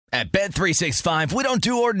At Bet365, we don't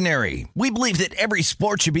do ordinary. We believe that every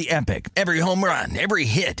sport should be epic. Every home run, every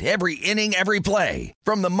hit, every inning, every play.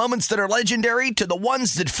 From the moments that are legendary to the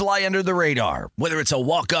ones that fly under the radar. Whether it's a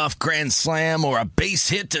walk-off grand slam or a base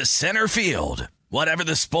hit to center field. Whatever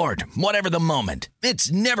the sport, whatever the moment.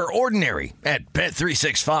 It's never ordinary at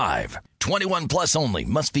Bet365. 21 plus only.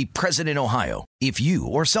 Must be present in Ohio. If you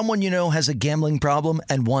or someone you know has a gambling problem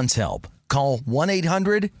and wants help, call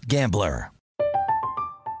 1-800-GAMBLER.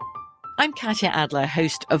 I'm Katya Adler,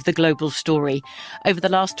 host of The Global Story. Over the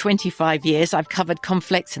last 25 years, I've covered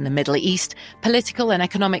conflicts in the Middle East, political and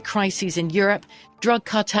economic crises in Europe, drug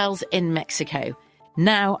cartels in Mexico.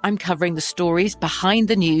 Now I'm covering the stories behind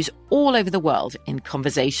the news all over the world in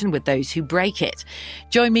conversation with those who break it.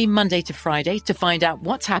 Join me Monday to Friday to find out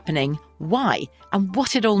what's happening, why, and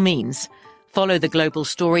what it all means. Follow The Global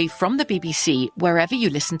Story from the BBC wherever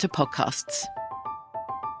you listen to podcasts.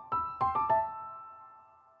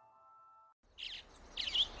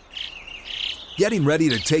 Getting ready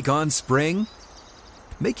to take on spring?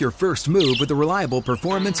 Make your first move with the reliable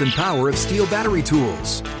performance and power of Steel battery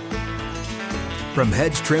tools. From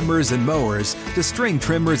hedge trimmers and mowers to string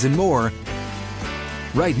trimmers and more,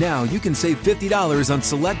 right now you can save $50 on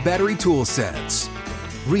select battery tool sets.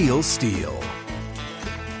 Real Steel.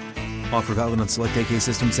 Offer valid on select AK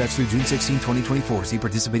system sets through June 16, 2024. See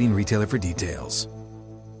participating retailer for details.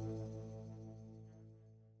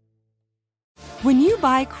 When you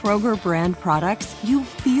buy Kroger brand products, you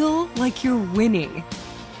feel like you're winning.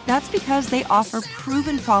 That's because they offer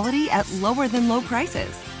proven quality at lower than low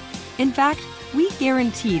prices. In fact, we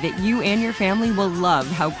guarantee that you and your family will love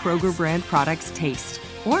how Kroger brand products taste,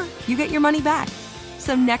 or you get your money back.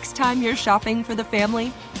 So next time you're shopping for the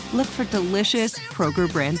family, look for delicious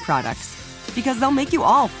Kroger brand products, because they'll make you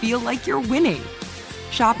all feel like you're winning.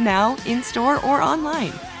 Shop now, in-store, or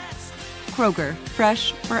online. Kroger,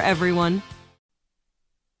 fresh for everyone.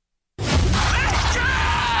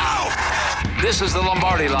 This is the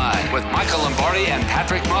Lombardi Line with Michael Lombardi and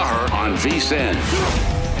Patrick Maher on VSiN.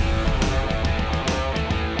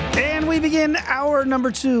 And we begin hour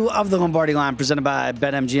number 2 of the Lombardi Line, presented by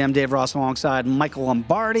BetMGM. Dave Ross alongside Michael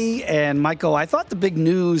Lombardi. And Michael, I thought the big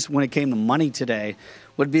news when it came to money today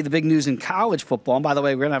would be the big news in college football. And by the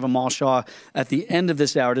way, we're going to have Amal Shaw at the end of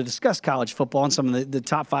this hour to discuss college football and some of the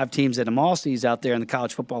top 5 teams that Amal sees out there in the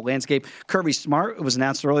college football landscape. Kirby Smart, it was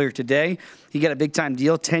announced earlier today. He got a big-time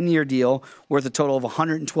deal, 10-year deal, worth a total of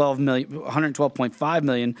 $112.5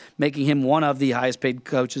 million, making him one of the highest-paid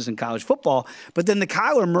coaches in college football. But then the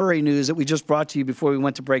Kyler Murray news that we just brought to you before we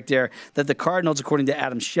went to break there, that the Cardinals, according to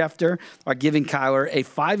Adam Schefter, are giving Kyler a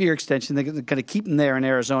 5-year extension. They're going to keep him there in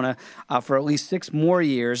Arizona for at least 6 more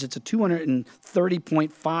years. It's a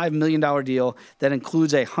 $230.5 million deal that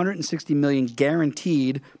includes $160 million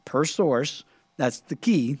guaranteed per source. That's the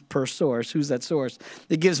key, per source. Who's that source?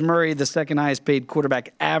 It gives Murray the second highest paid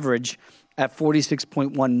quarterback average at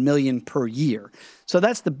 $46.1 million per year. So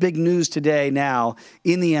that's the big news today now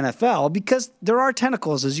in the NFL, because there are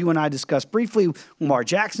tentacles, as you and I discussed briefly. Lamar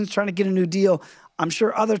Jackson's trying to get a new deal. I'm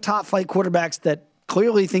sure other top-flight quarterbacks that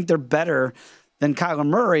clearly think they're better than Kyler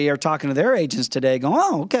Murray are talking to their agents today going,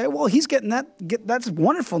 oh, okay, well, he's getting that. That's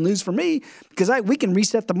wonderful news for me, because we can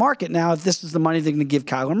reset the market now if this is the money they're going to give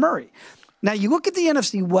Kyler Murray. Now, you look at the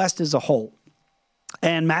NFC West as a whole,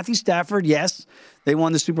 and Matthew Stafford, yes, they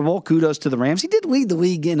won the Super Bowl. Kudos to the Rams. He did lead the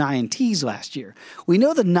league in INTs last year. We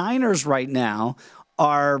know the Niners right now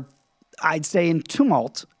are, I'd say, in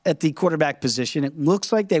tumult at the quarterback position. It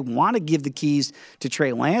looks like they want to give the keys to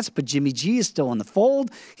Trey Lance, but Jimmy G is still in the fold.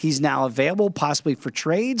 He's now available, possibly for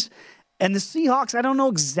trades. And the Seahawks, I don't know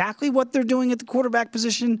exactly what they're doing at the quarterback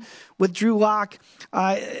position with Drew Lock.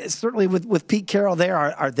 Certainly with Pete Carroll there.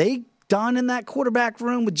 Are they done in that quarterback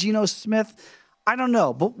room with Geno Smith? I don't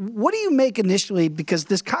know. But what do you make initially? Because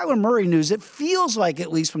this Kyler Murray news, it feels like,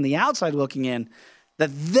 at least from the outside looking in, that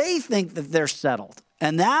they think that they're settled.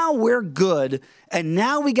 And now we're good. And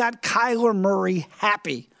now we got Kyler Murray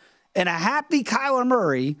happy. And a happy Kyler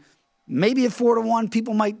Murray, maybe at 4-1,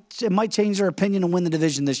 people might change their opinion and win the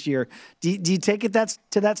division this year. Do you take it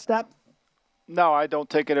to that step? No, I don't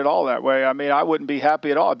take it at all that way. I mean, I wouldn't be happy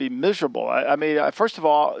at all. I'd be miserable. I mean, first of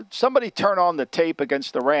all, somebody turn on the tape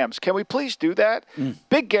against the Rams. Can we please do that?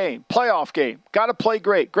 Big game, playoff game. Got to play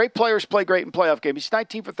great. Great players play great in playoff game. He's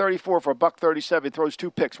 19 for 34 for $137. He throws 2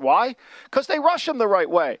 picks. Why? Because they rush him the right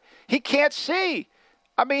way. He can't see.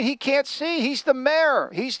 I mean, he can't see. He's the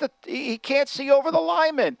mayor. He can't see over the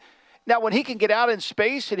lineman. Now, when he can get out in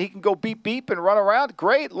space and he can go beep, beep and run around,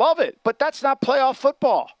 great, love it. But that's not playoff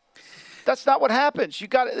football. That's not what happens. You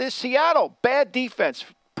got this Seattle, bad defense.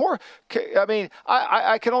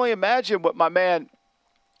 I can only imagine what my man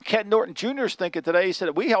Ken Norton Jr. is thinking today, he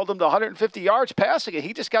said, we held him to 150 yards passing it.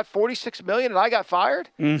 He just got $46 million and I got fired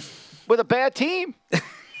with a bad team.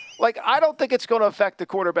 Like, I don't think it's going to affect the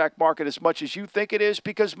quarterback market as much as you think it is,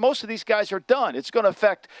 because most of these guys are done. It's going to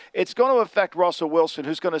affect Russell Wilson,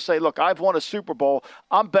 who's going to say, look, I've won a Super Bowl.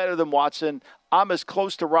 I'm better than Watson. I'm as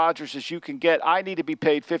close to Rodgers as you can get. I need to be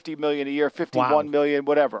paid $50 million a year, $51 million,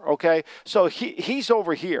 whatever, okay? So he's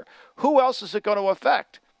over here. Who else is it going to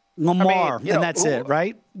affect? Lamar, and that's it,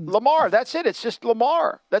 right? Lamar, that's it. It's just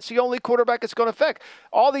Lamar. That's the only quarterback it's going to affect.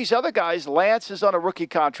 All these other guys, Lance is on a rookie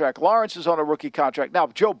contract. Lawrence is on a rookie contract. Now,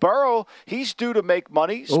 Joe Burrow, he's due to make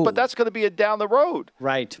money, but that's going to be down the road.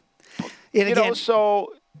 Right.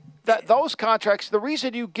 So those contracts, the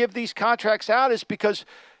reason you give these contracts out is because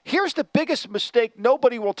here's the biggest mistake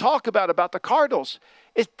nobody will talk about the Cardinals,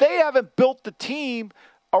 is they haven't built the team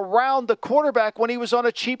around the quarterback when he was on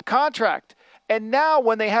a cheap contract. And now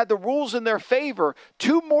when they had the rules in their favor,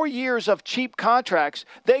 2 more years of cheap contracts,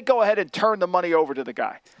 they go ahead and turn the money over to the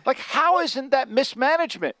guy. Like, how isn't that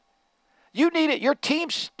mismanagement? You need it. Your team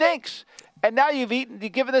stinks. And now you've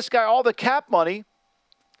given this guy all the cap money.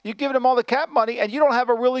 You've given him all the cap money, and you don't have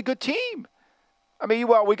a really good team. I mean,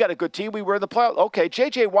 we got a good team. We were in the playoffs. Okay,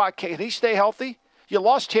 J.J. Watt, can he stay healthy? You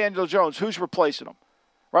lost Chandler Jones. Who's replacing him?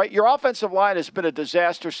 Right? Your offensive line has been a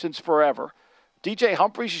disaster since forever. DJ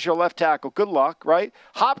Humphries is your left tackle. Good luck, right?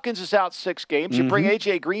 Hopkins is out 6 games. You bring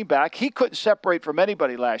A.J. Green back. He couldn't separate from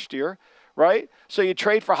anybody last year, right? So you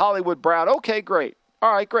trade for Hollywood Brown. Okay, great.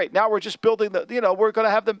 All right, great. Now we're just building we're going to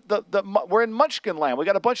have we're in Munchkin land. We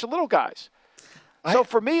got a bunch of little guys. So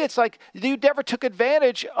for me, it's like you never took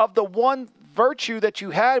advantage of the one virtue that you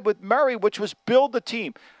had with Murray, which was build the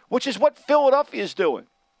team, which is what Philadelphia is doing.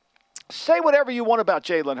 Say whatever you want about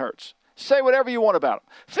Jalen Hurts. Say whatever you want about him.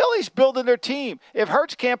 Philly's building their team. If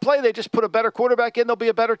Hurts can't play, they just put a better quarterback in, they'll be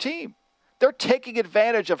a better team. They're taking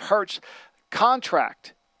advantage of Hurts'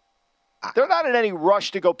 contract. They're not in any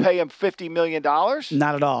rush to go pay him $50 million.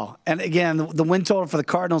 Not at all. And again, the win total for the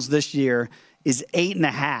Cardinals this year is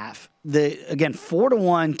 8.5.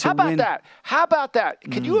 4-1 to win. How about that?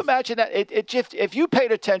 Can you imagine that? If you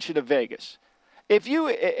paid attention to Vegas,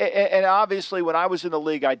 and obviously when I was in the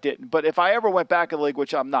league, I didn't. But if I ever went back in the league,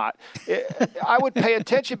 which I'm not, I would pay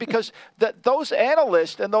attention because those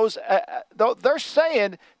analysts and they're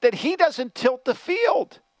saying that he doesn't tilt the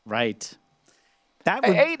field. Right. That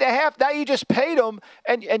would... 8.5. Now you just paid him,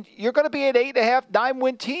 and you're going to be an 8.5,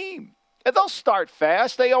 9-win team. And they'll start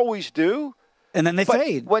fast. They always do. And then they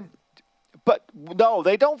fade. But no,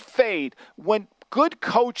 they don't fade. When good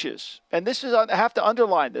coaches, and I have to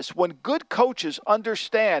underline this, when good coaches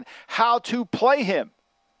understand how to play him,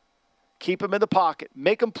 keep him in the pocket,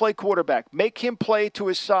 make him play quarterback, make him play to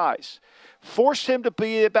his size, force him to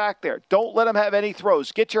be back there. Don't let him have any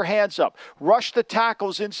throws. Get your hands up. Rush the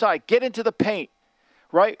tackles inside. Get into the paint,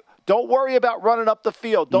 right? Don't worry about running up the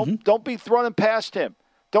field. Don't be running past him.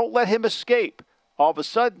 Don't let him escape. All of a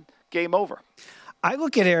sudden, game over. I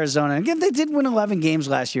look at Arizona. Again, they did win 11 games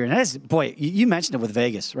last year. And you mentioned it with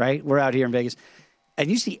Vegas, right? We're out here in Vegas.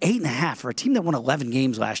 And you see 8.5 for a team that won 11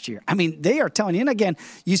 games last year. I mean, they are telling you. And again,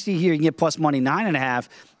 you see here you can get plus money 9.5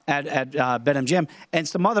 at BetMGM. And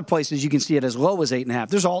some other places you can see it as low as 8.5.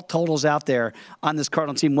 There's all totals out there on this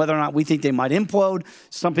Cardinal team, whether or not we think they might implode.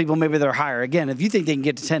 Some people, maybe they're higher. Again, if you think they can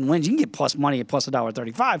get to 10 wins, you can get plus money at plus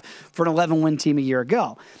 $1.35 for an 11-win team a year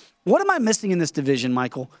ago. What am I missing in this division,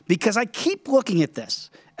 Michael? Because I keep looking at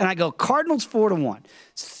this, and I go, Cardinals 4-1.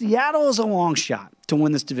 Seattle is a long shot to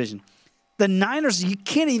win this division. The Niners, you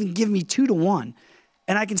can't even give me 2-1,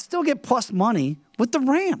 and I can still get plus money with the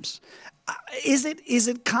Rams. Is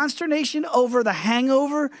it consternation over the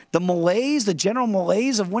hangover, the malaise, the general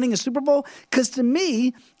malaise of winning a Super Bowl? Because to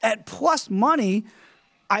me, at plus money,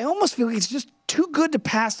 I almost feel like it's just too good to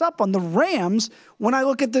pass up on the Rams when I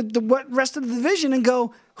look at the rest of the division and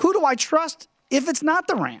go, who do I trust if it's not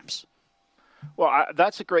the Rams? Well,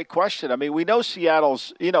 that's a great question. I mean, we know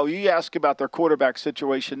Seattle's, you ask about their quarterback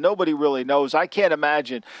situation, nobody really knows. I can't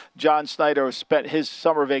imagine John Snyder spent his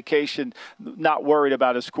summer vacation not worried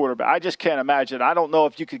about his quarterback. I just can't imagine. I don't know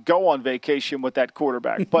if you could go on vacation with that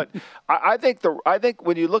quarterback. But I think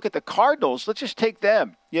when you look at the Cardinals, let's just take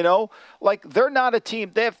them. They're not a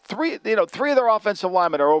team. They have three of their offensive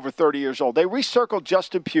linemen are over 30 years old. They recircled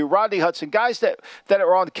Justin Pugh, Rodney Hudson, guys that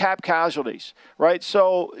are on cap casualties, right?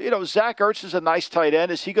 So, Zach Ertz is a nice tight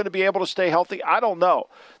end. Is he going to be able to stay healthy? I don't know.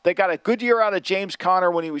 They got a good year out of James Conner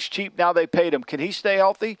when he was cheap. Now they paid him. Can he stay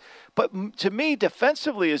healthy? But to me,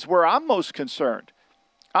 defensively is where I'm most concerned.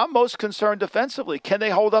 I'm most concerned defensively. Can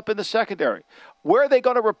they hold up in the secondary? Where are they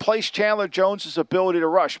going to replace Chandler Jones' ability to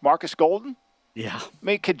rush? Marcus Golden? Yeah. I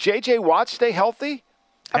mean, could J.J. Watt stay healthy?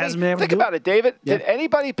 Think about it, David. Yeah. Did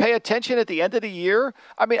anybody pay attention at the end of the year?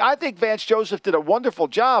 I mean, I think Vance Joseph did a wonderful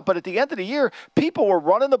job, but at the end of the year, people were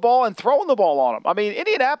running the ball and throwing the ball on him. I mean,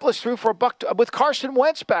 Indianapolis threw for $1 with Carson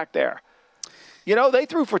Wentz back there. They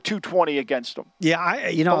threw for 220 against them.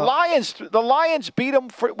 Yeah, the Lions beat them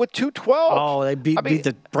with 212. Oh, they beat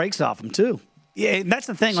the brakes off them too. Yeah, and that's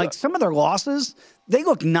the thing. Like some of their losses, they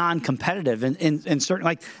look non-competitive in certain.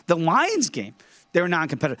 Like the Lions game, they were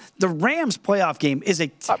non-competitive. The Rams playoff game is a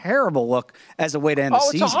terrible look as a way to end the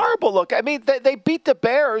season. Oh, it's a horrible look. I mean, they beat the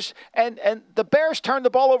Bears, and the Bears turned the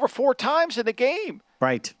ball over 4 times in the game.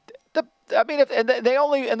 Right. They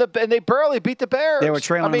barely beat the Bears. They were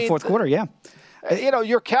trailing in the fourth quarter. Yeah.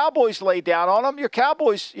 Your Cowboys laid down on them. Your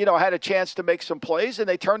Cowboys, had a chance to make some plays, and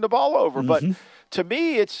they turned the ball over. Mm-hmm. But to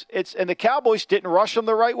me, it's and the Cowboys didn't rush him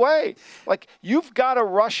the right way. Like, you've got to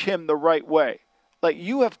rush him the right way. Like,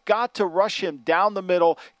 you have got to rush him down the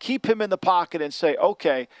middle, keep him in the pocket, and say,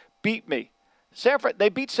 okay, beat me. They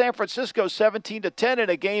beat San Francisco 17-10 in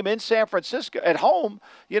a game in San Francisco at home,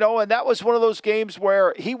 and that was one of those games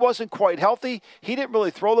where he wasn't quite healthy. He didn't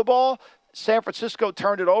really throw the ball. San Francisco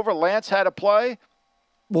turned it over. Lance had a play.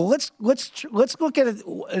 Well, let's look at it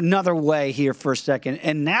another way here for a second.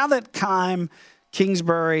 And now that Keim,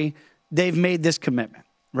 Kingsbury, they've made this commitment,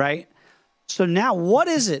 right? So now what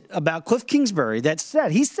is it about Cliff Kingsbury that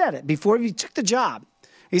he said it before he took the job.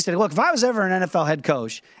 He said, look, if I was ever an NFL head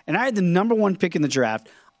coach and I had the number 1 pick in the draft,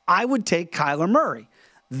 I would take Kyler Murray.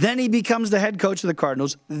 Then he becomes the head coach of the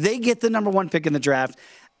Cardinals. They get the number 1 pick in the draft,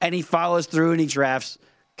 and he follows through and he drafts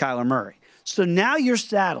Kyler Murray. So now you're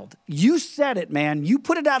saddled. You said it, man. You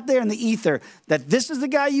put it out there in the ether that this is the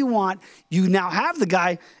guy you want. You now have the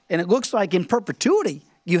guy, and it looks like in perpetuity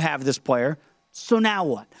you have this player. So now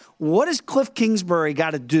what? What has Cliff Kingsbury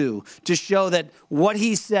got to do to show that what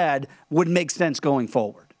he said would make sense going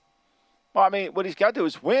forward? Well, I mean, what he's got to do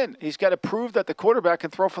is win. He's got to prove that the quarterback can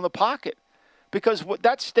throw from the pocket. Because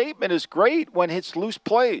that statement is great when it's loose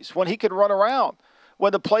plays, when he can run around.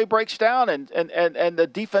 When the play breaks down and the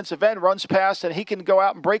defensive end runs past and he can go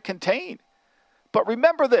out and break contain. But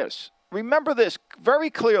remember this very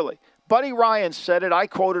clearly. Buddy Ryan said it, I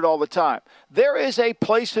quote it all the time. There is a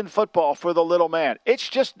place in football for the little man. It's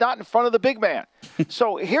just not in front of the big man.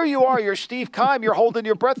 So here you are, you're Steve Keim, you're holding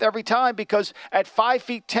your breath every time because at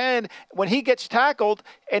 5'10", when he gets tackled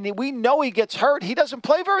and we know he gets hurt, he doesn't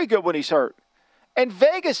play very good when he's hurt. And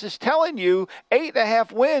Vegas is telling you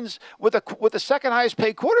 8.5 wins with the second highest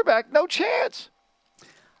paid quarterback, no chance.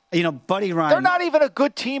 Buddy Ryan. They're not even a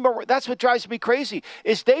good team. That's what drives me crazy,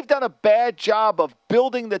 is they've done a bad job of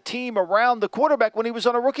building the team around the quarterback when he was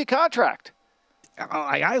on a rookie contract.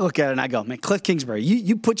 I look at it and I go, man, Cliff Kingsbury,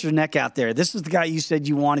 you put your neck out there. This is the guy you said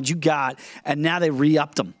you wanted, you got, and now they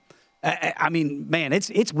re-upped him. I mean, man,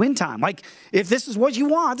 it's win time. Like, if this is what you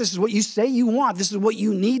want, this is what you say you want, this is what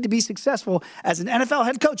you need to be successful as an NFL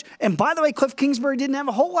head coach. And by the way, Cliff Kingsbury didn't have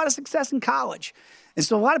a whole lot of success in college. And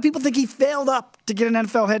so a lot of people think he failed up to get an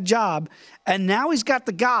NFL head job. And now he's got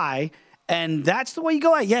the guy, and that's the way you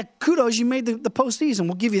go out. Yeah, kudos, you made the postseason.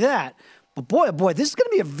 We'll give you that. But boy, oh boy, this is going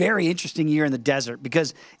to be a very interesting year in the desert,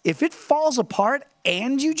 because if it falls apart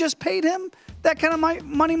and you just paid him that kind of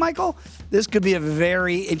money, Michael, this could be a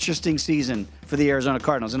very interesting season for the Arizona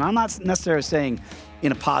Cardinals. And I'm not necessarily saying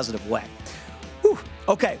in a positive way. Whew.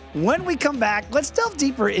 Okay, when we come back, let's delve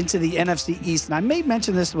deeper into the NFC East. And I may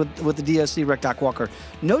mention this with the DOC, Rick Doc Walker.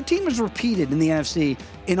 No team has repeated in the NFC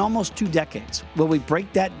in almost 2 decades. Will we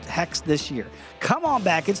break that hex this year? Come on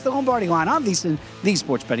back. It's the Lombardi Line on VSiN, the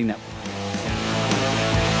Sports Betting Network.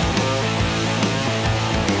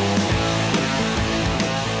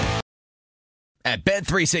 At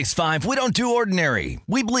Bet365, we don't do ordinary.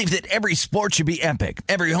 We believe that every sport should be epic.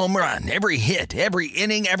 Every home run, every hit, every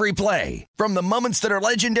inning, every play. From the moments that are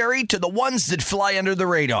legendary to the ones that fly under the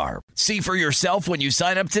radar. See for yourself when you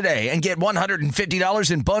sign up today and get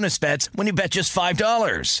 $150 in bonus bets when you bet just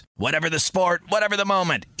 $5. Whatever the sport, whatever the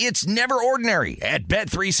moment, it's never ordinary at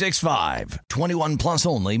Bet365. 21 plus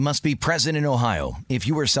only. Must be present in Ohio. If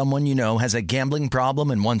you or someone you know has a gambling problem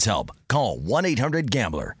and wants help, call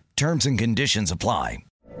 1-800-GAMBLER. Terms and conditions apply.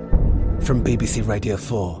 From BBC Radio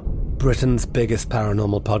 4, Britain's biggest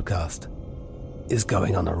paranormal podcast is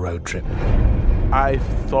going on a road trip. I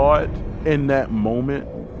thought in that moment,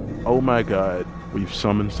 oh my God, we've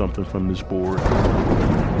summoned something from this board.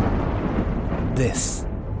 This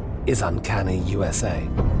is Uncanny USA.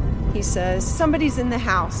 He says, somebody's in the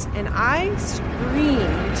house, and I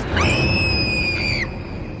screamed.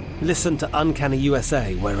 Listen to Uncanny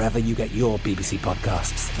USA wherever you get your BBC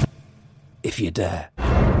podcasts, if you dare.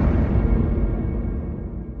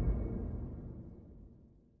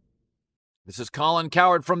 This is Colin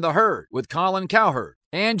Cowherd from The Herd with Colin Cowherd.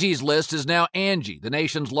 Angie's List is now Angie, the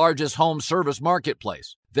nation's largest home service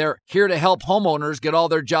marketplace. They're here to help homeowners get all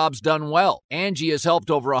their jobs done well. Angie has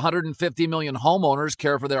helped over 150 million homeowners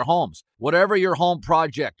care for their homes. Whatever your home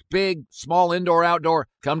project, big, small, indoor, outdoor,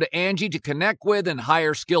 come to Angie to connect with and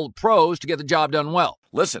hire skilled pros to get the job done well.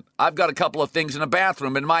 Listen, I've got a couple of things in a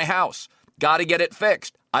bathroom in my house. Got to get it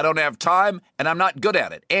fixed. I don't have time, and I'm not good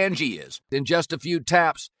at it. Angie is. In just a few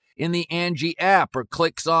taps in the Angie app or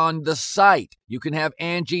clicks on the site, you can have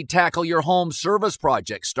Angie tackle your home service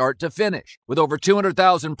project start to finish. With over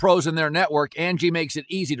 200,000 pros in their network, Angie makes it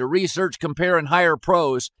easy to research, compare, and hire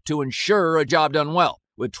pros to ensure a job done well.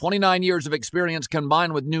 With 29 years of experience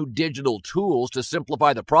combined with new digital tools to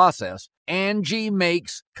simplify the process, Angie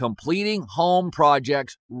makes completing home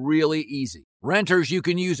projects really easy. Renters, you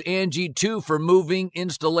can use Angie too for moving,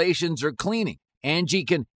 installations, or cleaning. Angie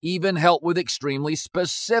can even help with extremely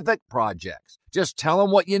specific projects. Just tell them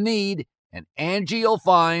what you need, and Angie will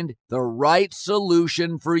find the right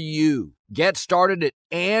solution for you. Get started at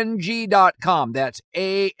Angie.com. That's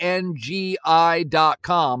ANGI.com,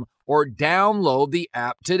 or download the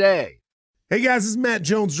app today. Hey guys, this is Matt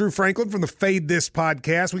Jones, Drew Franklin from the Fade This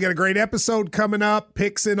podcast. We got a great episode coming up,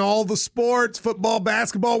 picks in all the sports, football,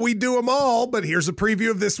 basketball, we do them all, but here's a preview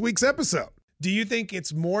of this week's episode. Do you think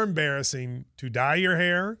it's more embarrassing to dye your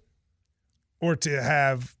hair or to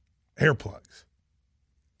have hair plugs?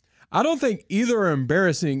 I don't think either are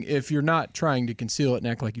embarrassing if you're not trying to conceal it and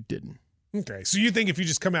act like you didn't. Okay, so you think if you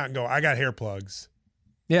just come out and go, I got hair plugs.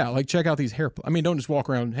 Yeah, like check out these hair plugs. I mean, don't just walk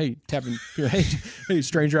around, tapping, hey,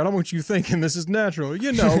 stranger, I don't want you thinking this is natural.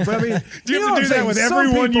 You know, but I mean. Do you have to do that with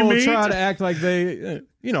everyone you meet? Try to act like they,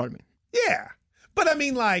 you know what I mean. Yeah. But I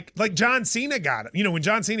mean, like John Cena got it. You know, when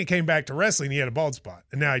John Cena came back to wrestling, he had a bald spot,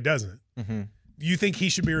 and now he doesn't. Mm-hmm. You think he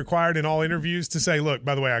should be required in all interviews to say, look,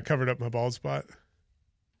 by the way, I covered up my bald spot?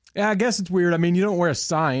 Yeah, I guess it's weird. I mean, you don't wear a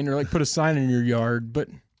sign or put a sign in your yard, but.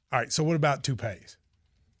 All right, so what about toupees?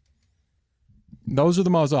 Those are the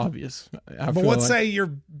most obvious. But let's say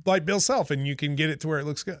you're like Bill Self and you can get it to where it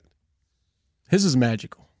looks good. His is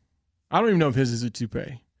magical. I don't even know if his is a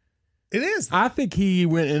toupee. It is. I think he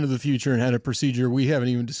went into the future and had a procedure we haven't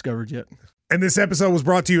even discovered yet. And this episode was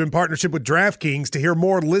brought to you in partnership with DraftKings. To hear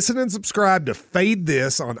more, listen and subscribe to Fade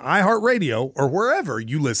This on iHeartRadio or wherever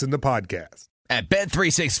you listen to podcasts. At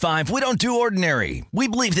Bet365, we don't do ordinary. We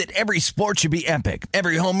believe that every sport should be epic.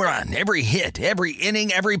 Every home run, every hit, every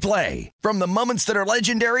inning, every play. From the moments that are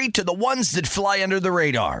legendary to the ones that fly under the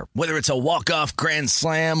radar. Whether it's a walk-off grand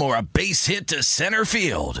slam or a base hit to center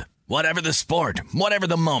field. Whatever the sport, whatever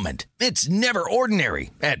the moment. It's never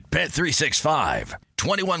ordinary at Bet365.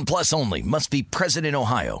 21 plus only. Must be present in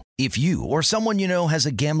Ohio. If you or someone you know has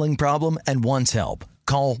a gambling problem and wants help,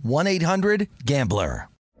 call 1-800-GAMBLER.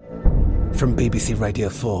 From BBC Radio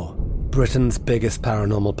 4, Britain's biggest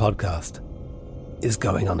paranormal podcast is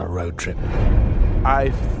going on a road trip.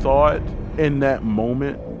 I thought in that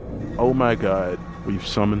moment, oh my God, we've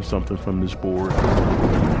summoned something from this board.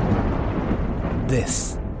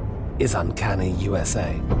 This is Uncanny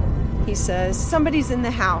USA. He says, somebody's in the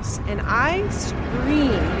house, and I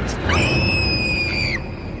screamed.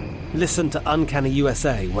 Listen to Uncanny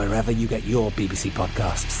USA wherever you get your BBC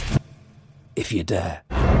podcasts, if you dare.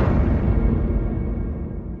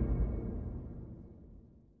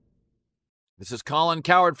 This is Colin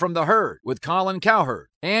Cowherd from The Herd with Colin Cowherd.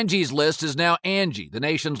 Angie's List is now Angie, the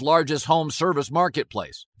nation's largest home service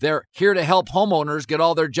marketplace. They're here to help homeowners get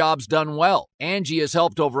all their jobs done well. Angie has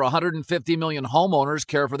helped over 150 million homeowners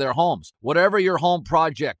care for their homes. Whatever your home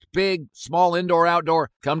project, big, small, indoor,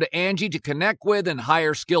 outdoor, come to Angie to connect with and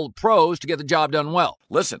hire skilled pros to get the job done well.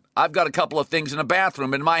 Listen, I've got a couple of things in a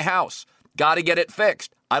bathroom in my house. Got to get it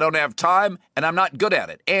fixed. I don't have time, and I'm not good at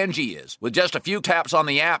it. Angie is. With just a few taps on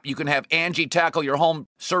the app, you can have Angie tackle your home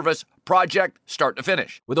service project start to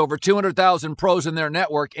finish. With over 200,000 pros in their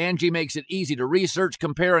network, Angie makes it easy to research,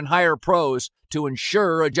 compare, and hire pros to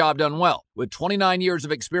ensure a job done well. With 29 years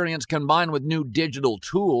of experience combined with new digital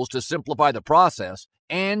tools to simplify the process,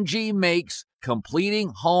 Angie makes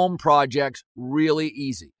completing home projects really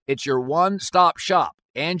easy. It's your one-stop shop.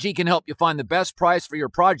 Angie can help you find the best price for your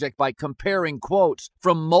project by comparing quotes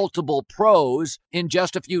from multiple pros in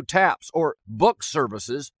just a few taps, or book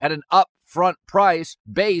services at an upfront price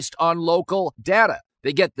based on local data.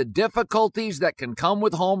 They get the difficulties that can come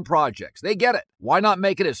with home projects. They get it. Why not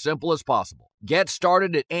make it as simple as possible? Get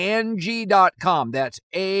started at Angie.com. That's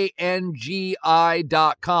ANGI.com,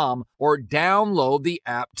 or download the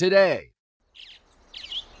app today.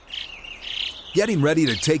 Getting ready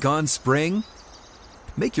to take on spring?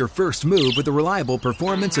 Make your first move with the reliable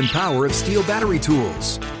performance and power of Steel battery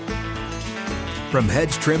tools. From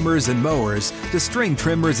hedge trimmers and mowers to string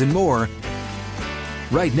trimmers and more,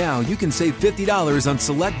 right now you can save $50 on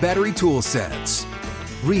select battery tool sets.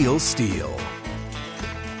 Real STIHL.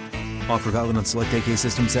 Offer valid on select AK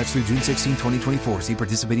system sets through June 16, 2024. See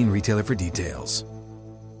participating retailer for details.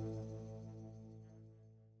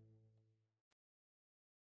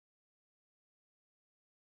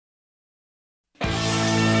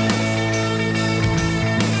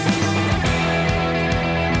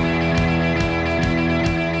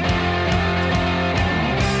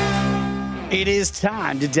 It is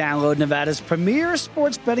time to download Nevada's premier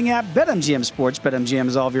sports betting app, BetMGM Sports. BetMGM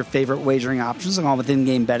has all of your favorite wagering options, along with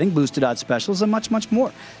in-game betting, boosted odds specials, and much, much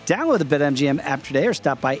more. Download the BetMGM app today or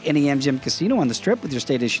stop by any MGM casino on the Strip with your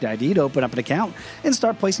state-issued ID to open up an account and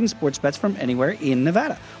start placing sports bets from anywhere in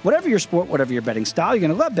Nevada. Whatever your sport, whatever your betting style, you're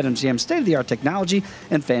going to love BetMGM's state-of-the-art technology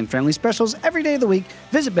and fan-friendly specials every day of the week.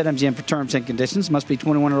 Visit BetMGM for terms and conditions. Must be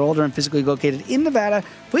 21 or older and physically located in Nevada.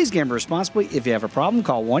 Please gamble responsibly. If you have a problem,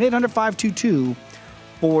 call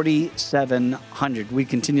 1-800-522-4700. We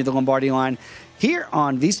continue the Lombardi line here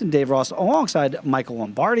on VSiN Dave Ross alongside Michael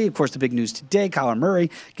Lombardi. Of course, the big news today, Kyler Murray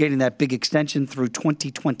getting that big extension through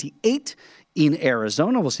 2028 in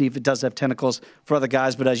Arizona. We'll see if it does have tentacles for other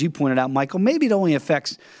guys. But as you pointed out, Michael, maybe it only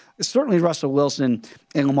affects certainly Russell Wilson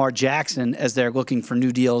and Lamar Jackson as they're looking for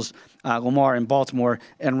new deals. Lamar in Baltimore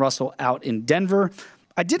and Russell out in Denver.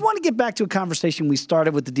 I did want to get back to a conversation we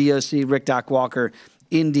started with the DOC, Rick Doc Walker,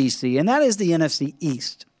 in D.C., and that is the NFC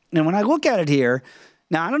East. And when I look at it here,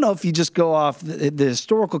 now I don't know if you just go off the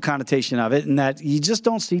historical connotation of it and that you just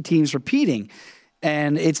don't see teams repeating.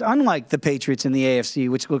 And it's unlike the Patriots in the AFC,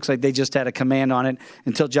 which looks like they just had a command on it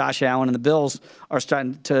until Josh Allen and the Bills are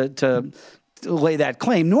starting to lay that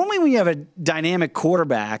claim. Normally when you have a dynamic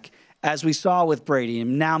quarterback, as we saw with Brady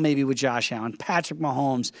and now maybe with Josh Allen, Patrick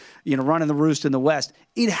Mahomes, running the roost in the West,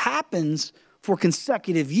 it happens for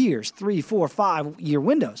consecutive years, 3, 4, 5-year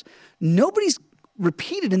windows. Nobody's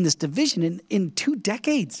repeated in this division in 2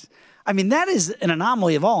 decades. I mean, that is an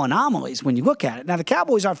anomaly of all anomalies when you look at it. Now, the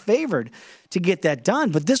Cowboys are favored to get that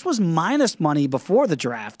done, but this was minus money before the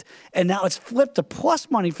draft, and now it's flipped to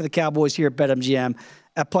plus money for the Cowboys here at BetMGM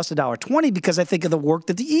at plus $1.20 because I think of the work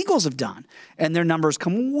that the Eagles have done, and their numbers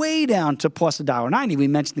come way down to plus $1.90. We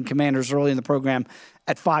mentioned the Commanders early in the program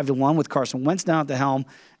at 5-1 with Carson Wentz down at the helm,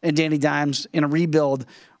 and Danny Dimes in a rebuild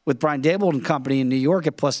with Brian Daboll and company in New York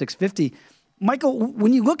at plus 650. Michael,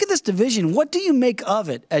 when you look at this division, what do you make of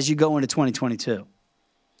it as you go into 2022?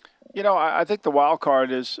 I think the wild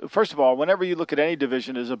card is, first of all, whenever you look at any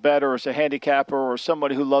division as a bettor or as a handicapper or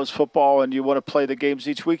somebody who loves football and you want to play the games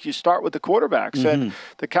each week, you start with the quarterbacks. Mm-hmm. And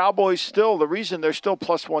the Cowboys still, the reason they're still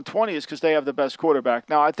plus 120 is because they have the best quarterback.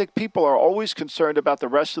 Now, I think people are always concerned about the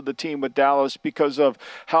rest of the team with Dallas because of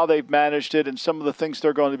how they've managed it and some of the things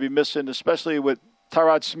they're going to be missing, especially with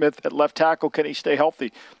Tyrod Smith at left tackle. Can he stay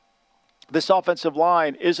healthy? This offensive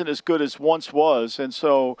line isn't as good as once was. And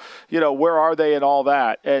so, where are they and all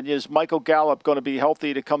that? And is Michael Gallup going to be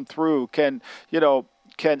healthy to come through? Can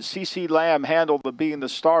CeeDee Lamb handle being the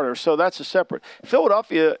starter? So that's a separate.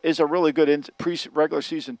 Philadelphia is a really good regular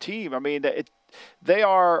season team. I mean, they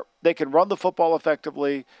can run the football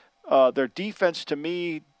effectively. Their defense, to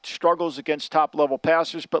me, struggles against top-level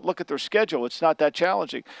passers. But look at their schedule. It's not that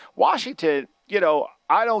challenging. Washington,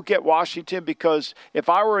 I don't get Washington because if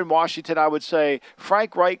I were in Washington, I would say,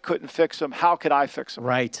 Frank Reich couldn't fix him. How can I fix him?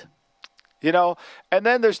 Right. And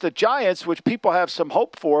then there's the Giants, which people have some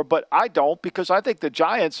hope for, but I don't because I think the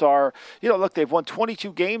Giants are, look, they've won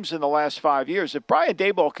 22 games in the last 5 years. If Brian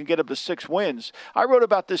Daboll can get up to 6 wins, I wrote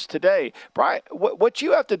about this today. Brian, what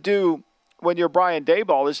you have to do when you're Brian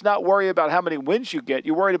Daboll is not worry about how many wins you get.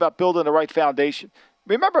 You're worried about building the right foundation.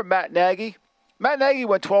 Remember Matt Nagy? Matt Nagy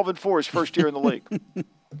went 12-4 his first year in the league.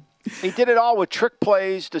 He did it all with trick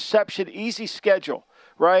plays, deception, easy schedule,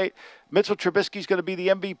 right? Mitchell Trubisky's going to be the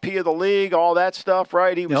MVP of the league, all that stuff,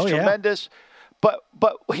 right? He was tremendous. But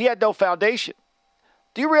he had no foundation.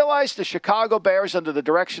 Do you realize the Chicago Bears, under the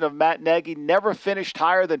direction of Matt Nagy, never finished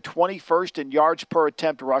higher than 21st in yards per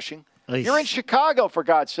attempt rushing? You're in Chicago, for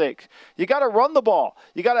God's sake. You got to run the ball.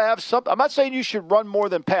 You got to have something. I'm not saying you should run more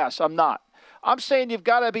than pass. I'm not. I'm saying you've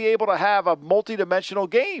got to be able to have a multi-dimensional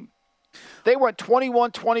game. They went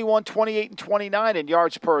 21, 21, 28, and 29 in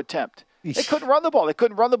yards per attempt. They couldn't run the ball.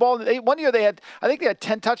 One year I think they had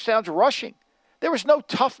 10 touchdowns rushing. There was no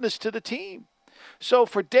toughness to the team. So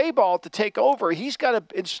for Daboll to take over, he's got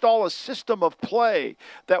to install a system of play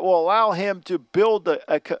that will allow him to build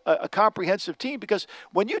a comprehensive team. Because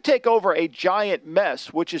when you take over a giant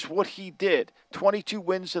mess, which is what he did, 22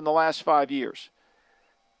 wins in the last 5 years,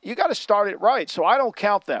 you got to start it right. So I don't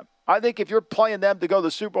count them. I think if you're playing them to go to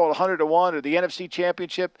the Super Bowl at 100-1 or the NFC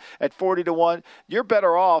Championship at 40-1, you're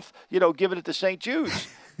better off, giving it to St. Jude's.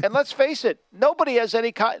 And let's face it, nobody has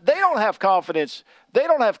any. They don't have confidence. They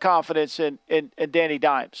don't have confidence in Danny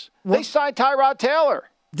Dimes. They signed Tyrod Taylor.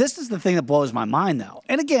 This is the thing that blows my mind, though.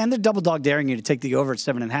 And again, they're double dog daring you to take the over at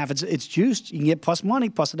 7.5. It's juiced. You can get plus money,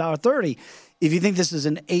 plus $1.30. If you think this is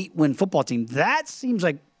an 8-win football team, that seems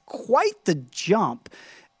like quite the jump.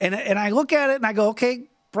 And I look at it and I go, okay,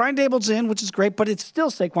 Brian Daboll's in, which is great, but it's still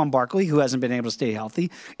Saquon Barkley, who hasn't been able to stay healthy.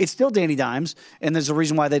 It's still Danny Dimes, and there's a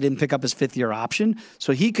reason why they didn't pick up his fifth-year option.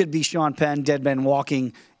 So he could be Sean Penn, dead man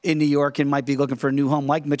walking in New York and might be looking for a new home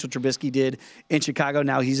like Mitchell Trubisky did in Chicago.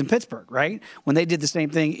 Now he's in Pittsburgh, right? When they did the same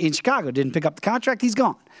thing in Chicago, didn't pick up the contract, he's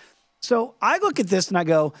gone. So I look at this and I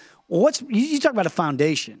go, well, you talk about a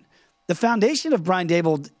foundation. The foundation of Brian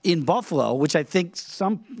Daboll in Buffalo, which I think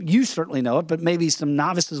you certainly know it, but maybe some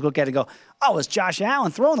novices look at it and go, oh, it's Josh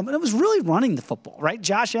Allen throwing them. And it was really running the football, right?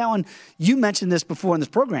 Josh Allen, you mentioned this before in this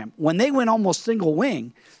program. When they went almost single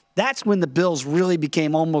wing, that's when the Bills really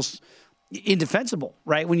became almost indefensible,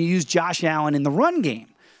 right? When you use Josh Allen in the run game.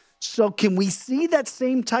 So can we see that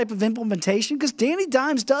same type of implementation? Because Danny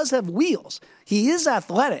Dimes does have wheels. He is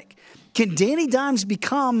athletic. Can Danny Dimes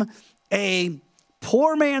become a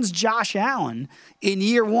poor man's Josh Allen in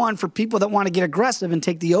year one for people that want to get aggressive and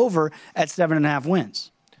take the over at 7.5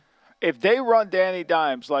 wins? If they run Danny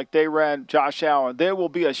Dimes like they ran Josh Allen, there will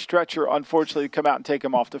be a stretcher, unfortunately, come out and take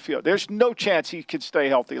him off the field. There's no chance he can stay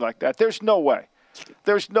healthy like that. There's no way.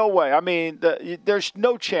 There's no way. I mean, there's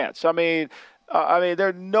no chance. I mean,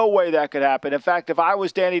 there's no way that could happen. In fact, if I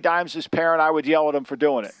was Danny Dimes' parent, I would yell at him for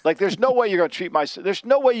doing it. Like, there's no way you're going to treat my son. There's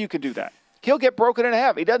no way you can do that. He'll get broken in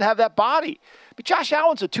half. He doesn't have that body. But Josh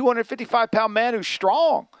Allen's a 255-pound man who's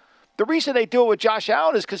strong. The reason they do it with Josh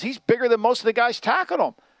Allen is because he's bigger than most of the guys tackling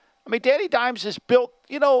him. I mean, Danny Dimes is built,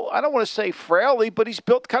 I don't want to say frailly, but he's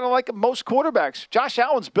built kind of like most quarterbacks. Josh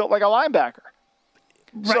Allen's built like a linebacker.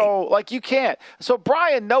 Right. So, you can't. So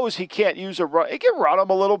Brian knows he can't use a run. He can run him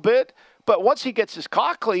a little bit. But once he gets his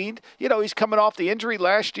clock cleaned, he's coming off the injury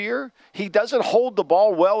last year. He doesn't hold the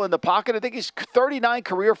ball well in the pocket. I think he's 39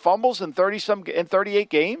 career fumbles in 38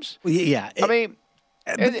 games. Yeah.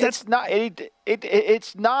 It's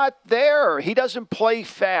not there. He doesn't play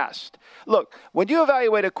fast. Look, when you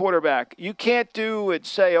evaluate a quarterback, you can't do and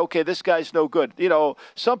say, okay, this guy's no good.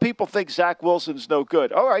 Some people think Zach Wilson's no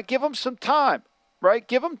good. All right, give him some time, right?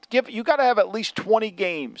 You got to have at least 20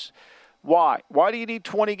 games. Why? Why do you need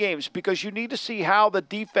 20 games? Because you need to see how the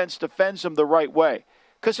defense defends them the right way.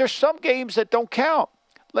 Because there's some games that don't count.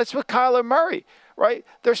 That's with Kyler Murray, right?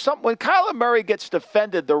 When Kyler Murray gets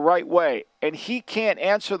defended the right way and he can't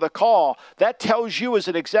answer the call, that tells you as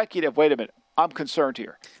an executive, wait a minute, I'm concerned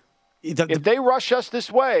here. If they rush us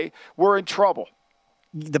this way, we're in trouble.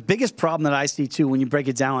 The biggest problem that I see, too, when you break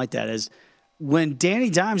it down like that is when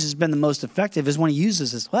Danny Dimes has been the most effective is when he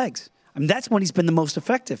uses his legs. I mean, that's when he's been the most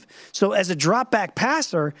effective. So as a drop-back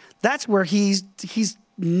passer, that's where he's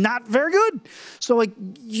not very good. So,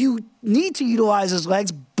 you need to utilize his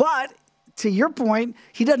legs, but to your point,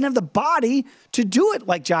 he doesn't have the body to do it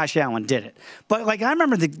like Josh Allen did it. But, I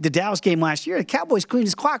remember the Dallas game last year. The Cowboys cleaned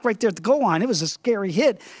his clock right there at the goal line. It was a scary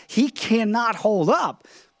hit. He cannot hold up.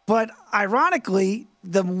 But ironically,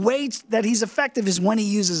 the way that he's effective is when he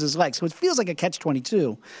uses his legs. So it feels like a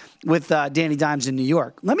catch-22 with Danny Dimes in New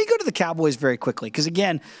York. Let me go to the Cowboys very quickly because,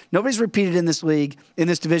 again, nobody's repeated in this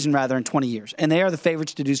division, in 20 years. And they are the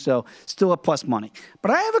favorites to do so, still at plus money.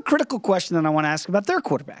 But I have a critical question that I want to ask about their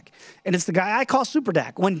quarterback. And it's the guy I call Super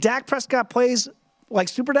Dak. When Dak Prescott plays like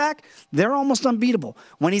Super Dak, they're almost unbeatable.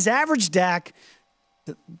 When he's average Dak,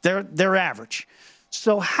 they're average.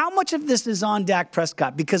 So how much of this is on Dak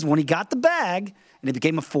Prescott? Because when he got the bag and he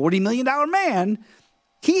became a $40 million man,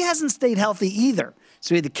 he hasn't stayed healthy either.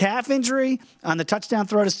 So he had the calf injury on the touchdown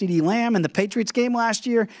throw to CeeDee Lamb in the Patriots game last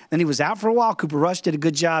year. Then he was out for a while. Cooper Rush did a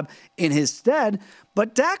good job in his stead.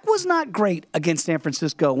 But Dak was not great against San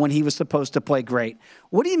Francisco when he was supposed to play great.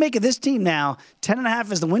 What do you make of this team now?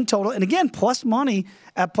 10.5 is the win total. And again, plus money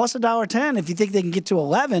at plus $1.10 if you think they can get to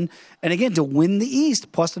 11. And again, to win the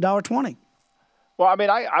East, plus $1.20. Well,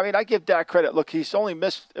 I give Dak credit. Look, he's only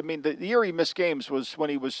missed. The year he missed games was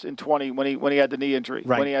when he was in 20, when he had the knee injury,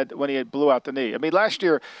 right. when he had blew out the knee. Last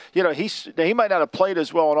year, he might not have played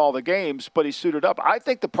as well in all the games, but he suited up. I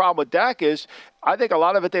think the problem with Dak is, I think a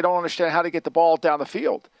lot of it they don't understand how to get the ball down the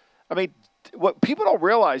field. What people don't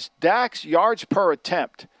realize, Dak's yards per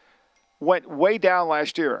attempt went way down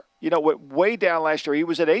last year. He was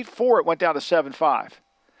at 8.4. It went down to 7.5.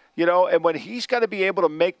 And when he's got to be able to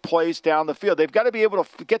make plays down the field, they've got to be able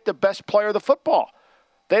to get the best player of the football.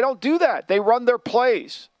 They don't do that. They run their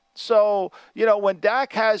plays. So, when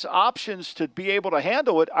Dak has options to be able to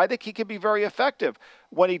handle it, I think he can be very effective.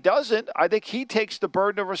 When he doesn't, I think he takes the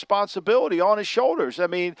burden of responsibility on his shoulders. I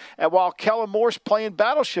mean, and while Kellen Moore's playing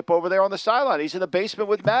Battleship over there on the sideline, he's in the basement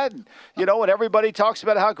with Madden, and everybody talks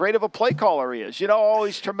about how great of a play caller he is.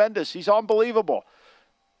 He's tremendous. He's unbelievable.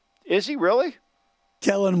 Is he really?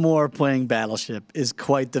 Kellen Moore playing Battleship is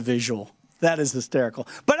quite the visual. That is hysterical.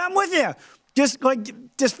 But I'm with you. Just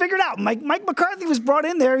figure it out. Mike McCarthy was brought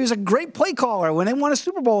in there. He was a great play caller when they won a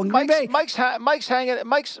Super Bowl in Green Bay. Mike's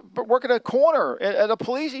working a corner at a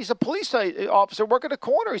police. He's a police officer working a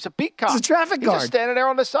corner. He's a beat cop. He's a traffic guard. He's just standing there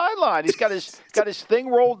on the sideline. He's got his thing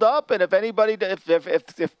rolled up, and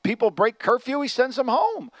if people break curfew, he sends them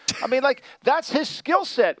home. I mean, that's his skill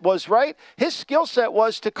set was, right? His skill set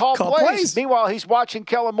was to call plays. Meanwhile, he's watching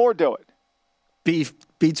Kellen Moore do it.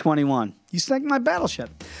 B-21. You sank my Battleship.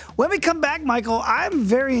 When we come back, Michael, I'm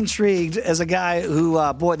very intrigued as a guy who,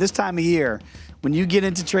 this time of year, when you get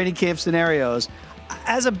into training camp scenarios,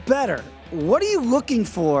 as a bettor, what are you looking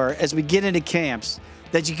for as we get into camps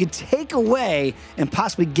that you could take away and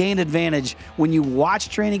possibly gain advantage when you watch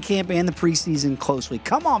training camp and the preseason closely?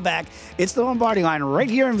 Come on back. It's the Lombardi Line right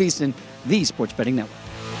here in VSiN, the Sports Betting Network.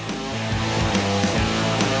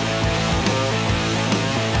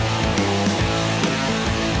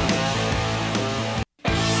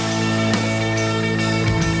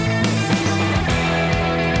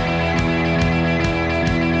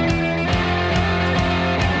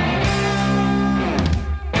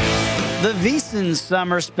 The VSiN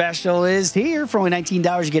Summer Special is here. For only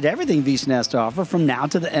 $19, you get everything VSiN has to offer from now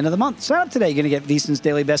to the end of the month. Sign up today. You're going to get VSiN's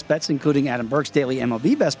daily best bets, including Adam Burke's daily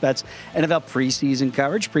MLB best bets, NFL preseason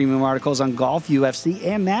coverage, premium articles on golf, UFC,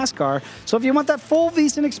 and NASCAR. So if you want that full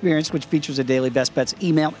VSiN experience, which features a daily best bets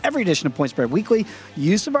email, every edition of Point Spread Weekly,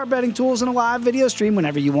 use of our betting tools, and a live video stream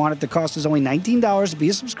whenever you want it, the cost is only $19 to be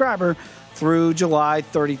a subscriber through July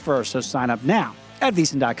 31st. So sign up now at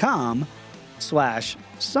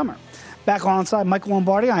VSiN.com/summer. Back alongside Michael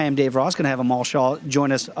Lombardi, I am Dave Ross. Going to have Amal Shaw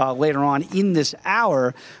join us later on in this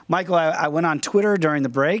hour. Michael, I went on Twitter during the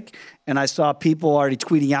break, and I saw people already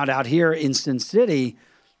tweeting out here in Sin City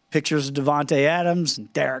pictures of Davante Adams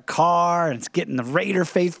and Derek Carr, and it's getting the Raider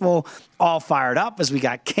faithful all fired up as we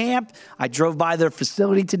got camp. I drove by their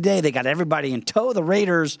facility today. They got everybody in tow. The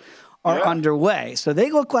Raiders are underway. So they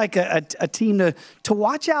look like a team to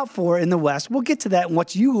watch out for in the West. We'll get to that and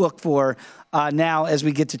what you look for now as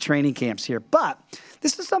we get to training camps here. But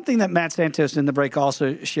this is something that Matt Santos in the break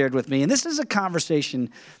also shared with me. And this is a conversation,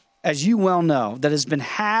 as you well know, that has been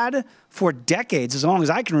had for decades, as long as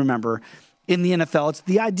I can remember, in the NFL. It's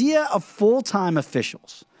the idea of full-time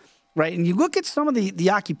officials, right? And you look at some of the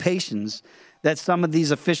occupations that some of these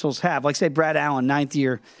officials have, like, say, Brad Allen, 9th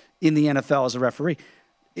year in the NFL as a referee,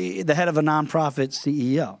 the head of a nonprofit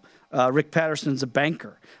CEO. Rick Patterson's a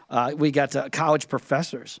banker. We got college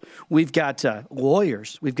professors. We've got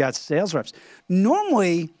lawyers. We've got sales reps.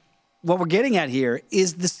 Normally, what we're getting at here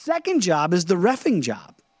is the second job is the reffing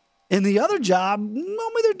job. And the other job,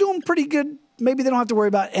 normally they're doing pretty good. Maybe they don't have to worry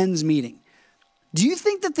about ends meeting. Do you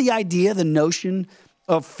think that the idea, the notion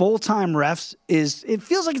of full-time refs it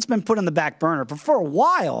feels like it's been put on the back burner, but for a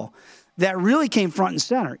while, that really came front and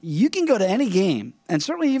center. You can go to any game, and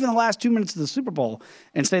certainly even the last 2 minutes of the Super Bowl,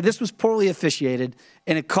 and say this was poorly officiated,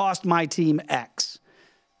 and it cost my team X.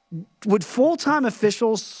 Would full-time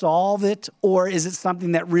officials solve it, or is it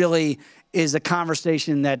something that really is a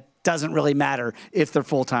conversation that doesn't really matter if they're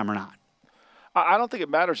full-time or not? I don't think it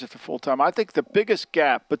matters if they're full-time. I think the biggest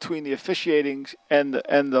gap between the officiating and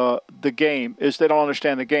the game is they don't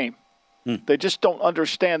understand the game. They just don't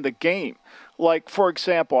understand the game. Like, for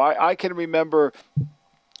example, I can remember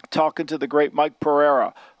talking to the great Mike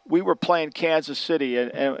Pereira. We were playing Kansas City,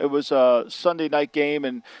 and it was a Sunday night game,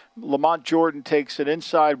 and Lamont Jordan takes an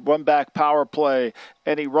inside run-back power play,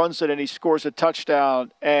 and he runs it, and he scores a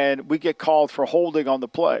touchdown, and we get called for holding on the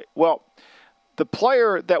play. Well, the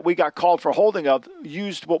player that we got called for holding of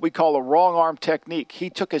used what we call a wrong arm technique.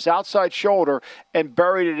 He took his outside shoulder and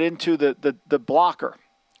buried it into the blocker.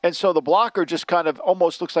 And so the blocker just kind of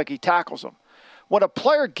almost looks like he tackles him. When a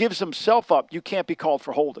player gives himself up, you can't be called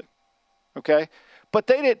for holding, okay? But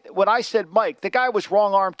they didn't. When I said, Mike, the guy was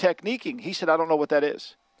wrong arm techniquing, he said, I don't know what that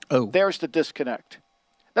is. Oh. There's the disconnect.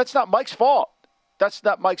 That's not Mike's fault. That's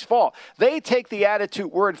not Mike's fault. They take the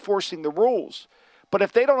attitude, we're enforcing the rules. But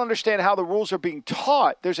if they don't understand how the rules are being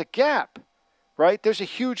taught, there's a gap, right? There's a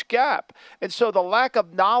huge gap. And so the lack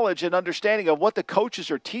of knowledge and understanding of what the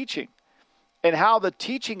coaches are teaching and how the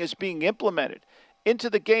teaching is being implemented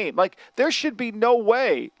into the game. Like, there should be no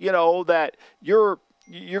way, that you're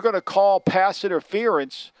going to call pass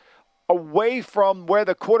interference away from where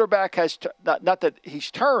the quarterback has not that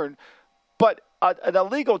he's turned, but an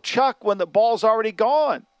illegal chuck when the ball's already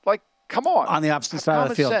gone. Like, come on the opposite side of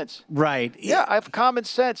the field. Common sense. Right. Yeah, I have common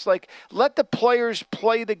sense. Like, let the players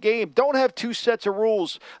play the game. Don't have two sets of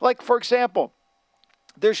rules. Like, for example,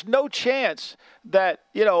 there's no chance that,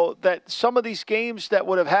 that some of these games that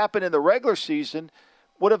would have happened in the regular season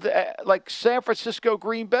would have, like San Francisco,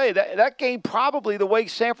 Green Bay. That game, probably the way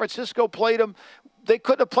San Francisco played them, they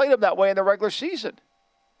couldn't have played them that way in the regular season.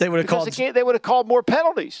 They would have they would have called more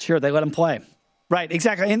penalties. Sure, they let them play. Right,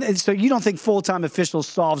 exactly. And so you don't think full-time officials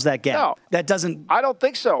solves that gap? No. That doesn't... I don't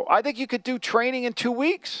think so. I think you could do training in 2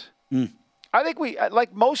 weeks. I think we,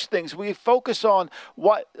 like most things, we focus on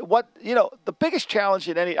what the biggest challenge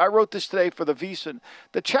in I wrote this today for the VSiN.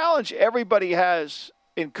 The challenge everybody has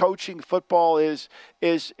in coaching football is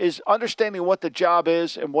understanding what the job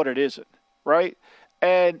is and what it isn't, right?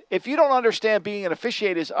 And if you don't understand being an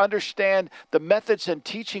officiator, is understand the methods and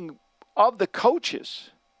teaching of the coaches,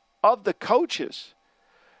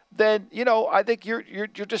 then I think you're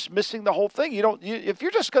just missing the whole thing. If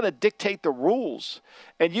you're just going to dictate the rules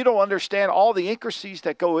and you don't understand all the intricacies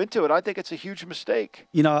that go into it, I think it's a huge mistake.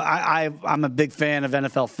 I'm a big fan of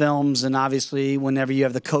NFL films, and obviously whenever you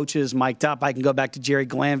have the coaches mic'd up, I can go back to Jerry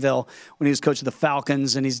Glanville when he was coach of the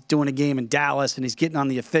Falcons, and he's doing a game in Dallas, and he's getting on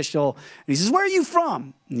the official, and he says, "Where are you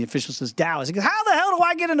from?" And the official says, "Dallas." He goes, "How the hell do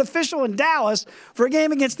I get an official in Dallas for a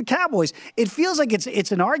game against the Cowboys?" It feels like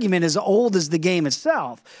it's an argument as old as the game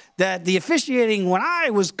itself, that the officiating when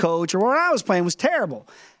I was coach or when I was playing was terrible.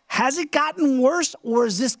 Has it gotten worse, or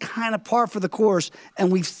is this kind of par for the course,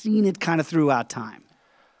 and we've seen it kind of throughout time?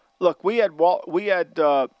 Look, we had Larry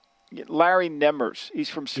Nemmers. He's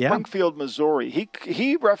from Springfield, Missouri.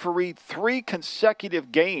 He refereed 3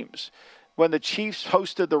 consecutive games when the Chiefs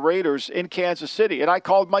hosted the Raiders in Kansas City. And I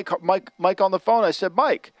called Mike on the phone. I said,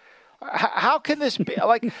 "Mike, how can this be?"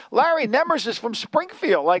 Like, Larry Nemmers is from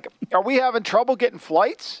Springfield. Like, are we having trouble getting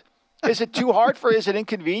flights? Is it too hard is it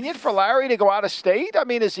inconvenient for Larry to go out of state? I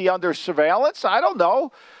mean, is he under surveillance? I don't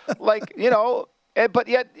know. Like, but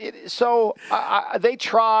yet, they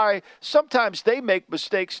try. Sometimes they make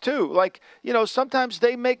mistakes too. Like, sometimes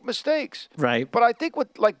they make mistakes. Right. But I think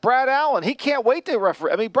like Brad Allen, he can't wait to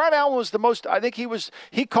referee. I mean, Brad Allen was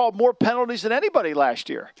he called more penalties than anybody last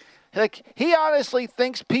year. Like, he honestly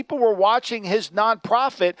thinks people were watching his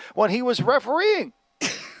nonprofit when he was refereeing.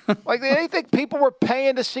 Like, they think people were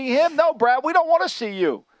paying to see him. No, Brad, we don't want to see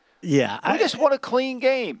you. Yeah. We just want a clean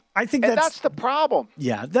game. I think that's the problem.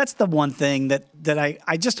 Yeah, that's the one thing that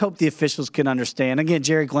I just hope the officials can understand. Again,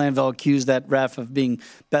 Jerry Glanville accused that ref of being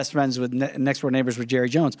best friends with next-door neighbors with Jerry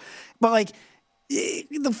Jones. But, like,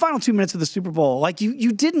 the final 2 minutes of the Super Bowl, like,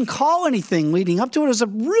 you didn't call anything leading up to it. It was a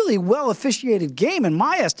really well-officiated game, in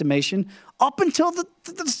my estimation, up until the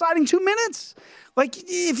deciding 2 minutes. Like,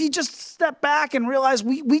 if you just step back and realize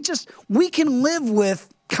we can live with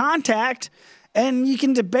contact, and you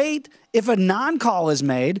can debate if a non-call is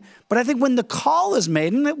made. But I think when the call is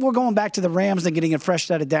made, and we're going back to the Rams and getting a fresh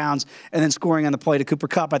set of downs and then scoring on the play to Cooper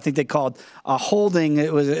Kupp, I think they called a holding.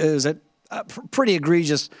 It was a pretty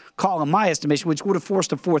egregious call in my estimation, which would have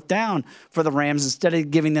forced a 4th down for the Rams instead of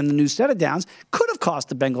giving them the new set of downs. Could have cost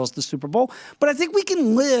the Bengals the Super Bowl. But I think we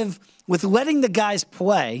can live with letting the guys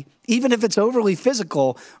play, even if it's overly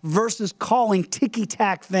physical, versus calling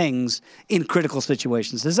ticky-tack things in critical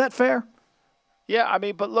situations. Is that fair? Yeah, I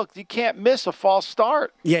mean, but look, you can't miss a false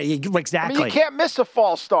start. Yeah, exactly. I mean, you can't miss a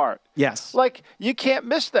false start. Yes. Like, you can't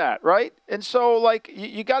miss that, right? And so, like,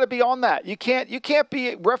 you got to be on that. You can't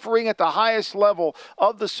be refereeing at the highest level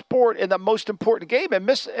of the sport in the most important game and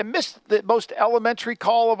miss the most elementary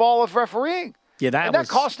call of all of refereeing. Yeah, that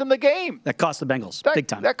cost them the game. That cost the Bengals big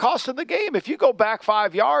time. That cost them the game. If you go back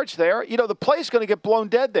 5 yards there, the play's going to get blown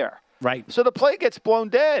dead there. Right. So the play gets blown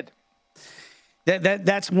dead.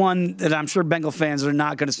 That's one that I'm sure Bengal fans are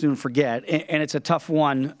not going to soon forget, and it's a tough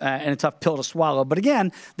one and a tough pill to swallow. But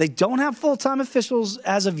again, they don't have full-time officials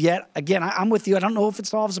as of yet. Again, I'm with you. I don't know if it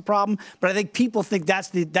solves the problem, but I think people think that's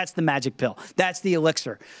the magic pill. That's the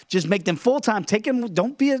elixir. Just make them full-time.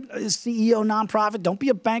 Don't be a CEO nonprofit. Don't be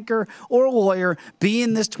a banker or a lawyer. Be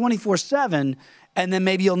in this 24/7. And then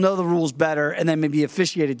maybe you'll know the rules better, and then maybe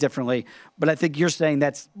officiate it differently. But I think you're saying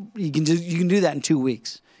you can do that in 2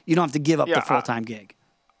 weeks. You don't have to give up the full-time gig.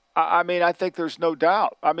 I mean, I think there's no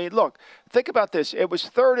doubt. I mean, look, think about this. It was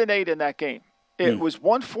 3rd and 8 in that game. It was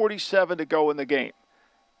 1:47 to go in the game,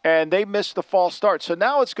 and they missed the false start. So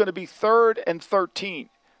now it's going to be 3rd and 13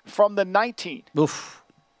 from the 19. Oof.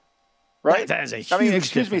 Right? That is a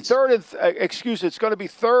huge difference. It's going to be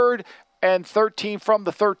 3rd and 13 from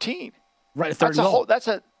the 13. Right, that's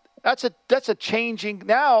That's a changing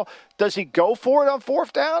now. Does he go for it on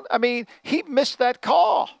fourth down? I mean, he missed that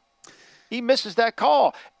call. He misses that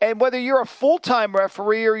call. And whether you're a full-time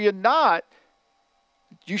referee or you're not,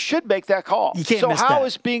 you should make that call. You can't so miss how that.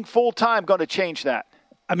 is being full-time going to change that?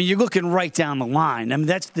 I mean, you're looking right down the line. I mean,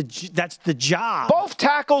 that's the job. Both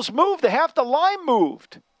tackles moved. Half the line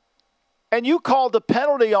moved. And you called the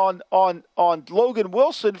penalty on Logan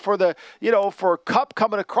Wilson for for Kupp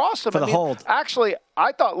coming across him. For the hold. Actually,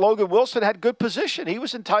 I thought Logan Wilson had good position. He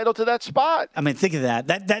was entitled to that spot. I mean, think of that.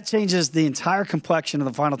 That changes the entire complexion of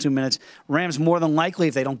the final 2 minutes. Rams more than likely,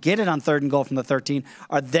 if they don't get it on 3rd and goal from the 13,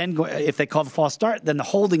 are then if they call the false start, then the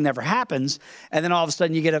holding never happens, and then all of a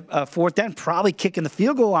sudden you get a fourth down, probably kicking the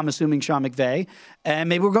field goal. I'm assuming Sean McVay, and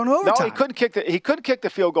maybe we're going to overtime. No, he couldn't kick the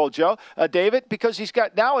field goal, Joe, David, because he's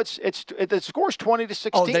got now the score's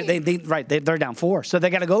 20-16. Oh, they're down 4, so they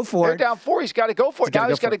got to go for They're it. down 4. He's got to go for it. Now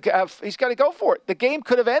he's got to go for it. The game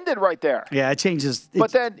could have ended right there. Yeah, it changes.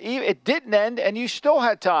 But then it didn't end, and you still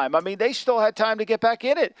had time. I mean, they still had time to get back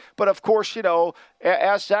in it. But of course,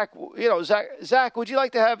 ask Zach. Zach, would you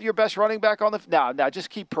like to have your best running back on the? No,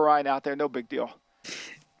 just keep Perrine out there. No big deal.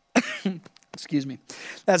 Excuse me.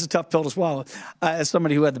 That's a tough pill to swallow. As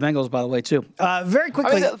somebody who had the Bengals, by the way, too. Very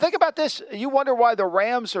quickly. I mean, think about this. You wonder why the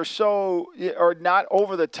Rams are not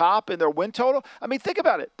over the top in their win total. I mean, think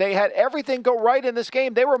about it. They had everything go right in this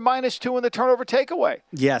game. They were -2 in the turnover takeaway.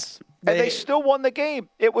 Yes. And they still won the game.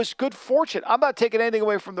 It was good fortune. I'm not taking anything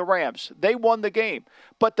away from the Rams. They won the game.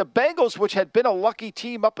 But the Bengals, which had been a lucky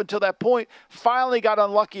team up until that point, finally got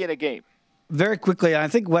unlucky in a game. Very quickly, I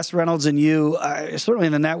think Wes Reynolds and you, certainly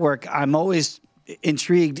in the network, I'm always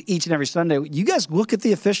intrigued each and every Sunday. You guys look at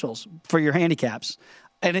the officials for your handicaps,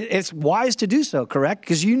 and it's wise to do so, correct?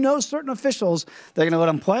 Because certain officials, they're going to let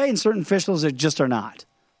them play, and certain officials they just are not.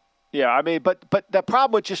 Yeah, I mean, but the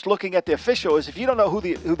problem with just looking at the official is if you don't know who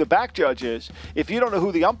the back judge is, if you don't know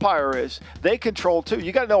who the umpire is, they control too.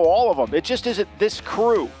 You got to know all of them. It just isn't this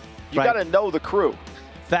crew. You got to know the crew.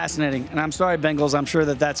 Fascinating. And I'm sorry, Bengals. I'm sure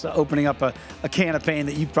that's opening up a can of pain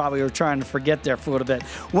that you probably were trying to forget there for a little bit.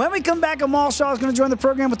 When we come back, Amal Shaw is going to join the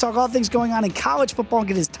program. We'll talk all things going on in college football and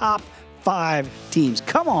get his top 5 teams.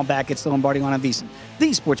 Come on back. It's the Lombardi on VSiN,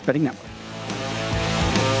 the Sports Betting Network.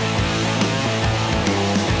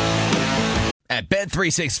 At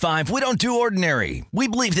Bet365, we don't do ordinary. We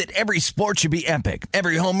believe that every sport should be epic.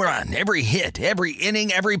 Every home run, every hit, every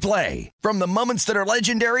inning, every play. From the moments that are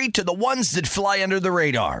legendary to the ones that fly under the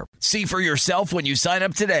radar. See for yourself when you sign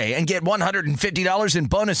up today and get $150 in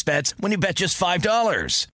bonus bets when you bet just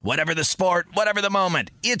 $5. Whatever the sport, whatever the moment,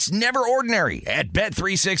 it's never ordinary at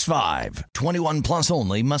Bet365. 21 plus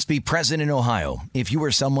only. Must be present in Ohio. If you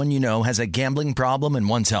or someone you know has a gambling problem and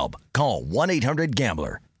wants help, call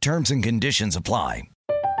 1-800-GAMBLER. Terms and conditions apply.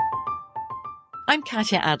 I'm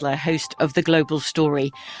Katya Adler, host of The Global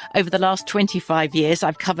Story. Over the last 25 years,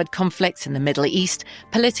 I've covered conflicts in the Middle East,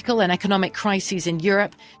 political and economic crises in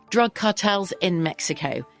Europe, drug cartels in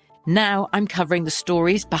Mexico. Now I'm covering the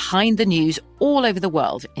stories behind the news all over the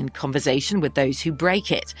world in conversation with those who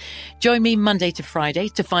break it. Join me Monday to Friday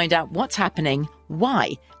to find out what's happening,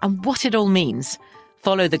 why, and what it all means.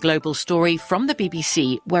 Follow The Global Story from the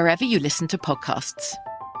BBC wherever you listen to podcasts.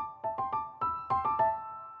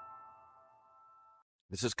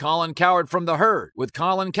 This is Colin Cowherd from The Herd with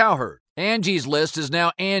Colin Cowherd. Angie's List is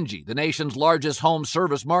now Angie, the nation's largest home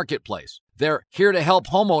service marketplace. They're here to help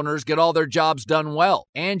homeowners get all their jobs done well.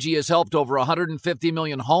 Angie has helped over 150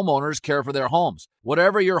 million homeowners care for their homes.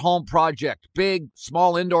 Whatever your home project, big,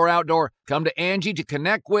 small, indoor, outdoor, come to Angie to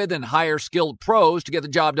connect with and hire skilled pros to get the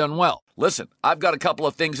job done well. Listen, I've got a couple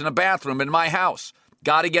of things in a bathroom in my house.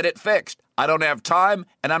 Got to get it fixed. I don't have time,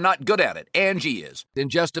 and I'm not good at it. Angie is. In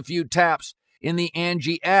just a few taps, in the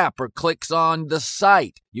Angie app or clicks on the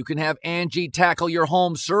site, you can have Angie tackle your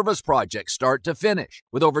home service project start to finish.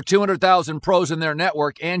 With over 200,000 pros in their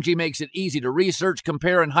network, Angie makes it easy to research,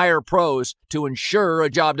 compare, and hire pros to ensure a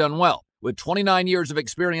job done well. With 29 years of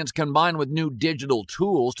experience combined with new digital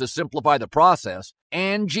tools to simplify the process,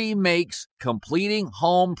 Angie makes completing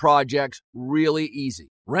home projects really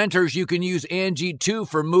easy. Renters, you can use Angie too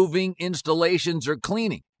for moving, installations, or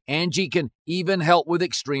cleaning. Angie can even help with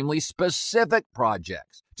extremely specific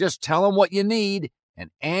projects. Just tell them what you need, and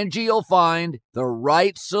Angie will find the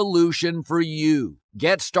right solution for you.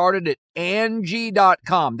 Get started at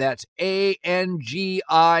Angie.com. That's ANGI.com,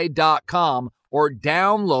 or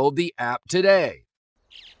download the app today.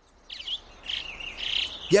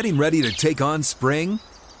 Getting ready to take on spring?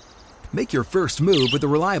 Make your first move with the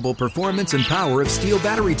reliable performance and power of Steel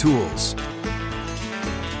battery tools.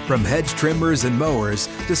 From hedge trimmers and mowers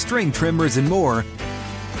to string trimmers and more,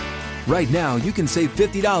 Right now, you can save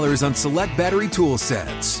 $50 on select battery tool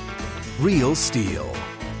sets. Real STIHL.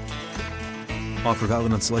 Offer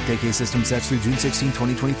valid on select AK system sets through June 16,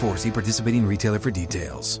 2024. See participating retailer for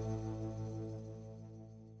details.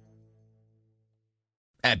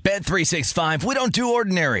 At Bet365, we don't do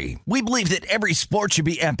ordinary. We believe that every sport should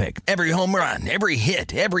be epic. Every home run, every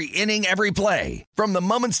hit, every inning, every play. From the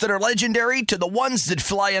moments that are legendary to the ones that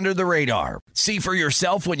fly under the radar. See for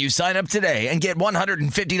yourself when you sign up today and get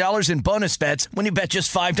 $150 in bonus bets when you bet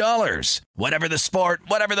just $5. Whatever the sport,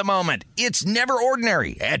 whatever the moment, it's never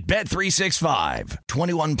ordinary at Bet365.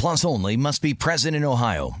 21 plus only. Must be present in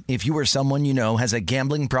Ohio. If you or someone you know has a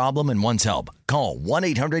gambling problem and wants help, call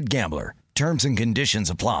 1-800-GAMBLER. Terms and conditions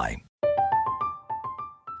apply.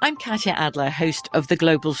 I'm Katya Adler, host of The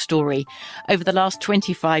Global Story. Over the last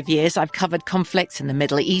 25 years, I've covered conflicts in the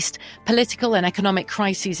Middle East, political and economic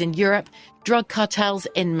crises in Europe, drug cartels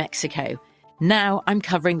in Mexico. Now I'm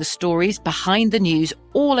covering the stories behind the news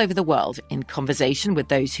all over the world in conversation with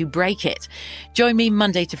those who break it. Join me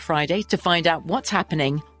Monday to Friday to find out what's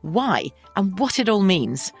happening, why, and what it all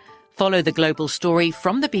means. Follow The Global Story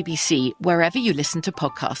from the BBC wherever you listen to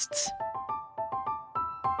podcasts.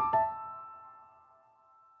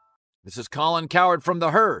 This is Colin Cowherd from The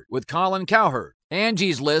Herd with Colin Cowherd.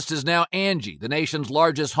 Angie's List is now Angie, the nation's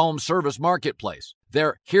largest home service marketplace.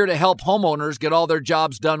 They're here to help homeowners get all their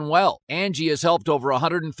jobs done well. Angie has helped over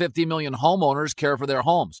 150 million homeowners care for their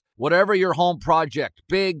homes. Whatever your home project,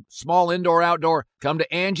 big, small, indoor, outdoor, come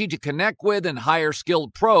to Angie to connect with and hire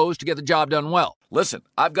skilled pros to get the job done well. Listen,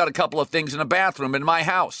 I've got a couple of things in a bathroom in my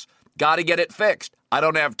house. Got to get it fixed. I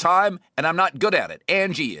don't have time, and I'm not good at it.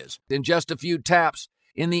 Angie is. In just a few taps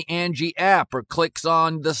in the Angie app or clicks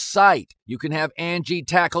on the site, you can have Angie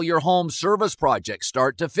tackle your home service project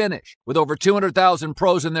start to finish. With over 200,000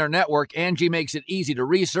 pros in their network, Angie makes it easy to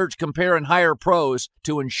research, compare, and hire pros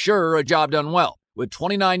to ensure a job done well. With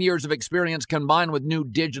 29 years of experience combined with new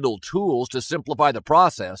digital tools to simplify the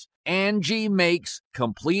process, Angie makes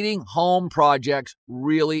completing home projects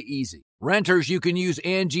really easy. Renters, you can use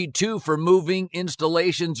Angie too for moving,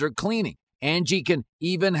 installations, or cleaning. Angie can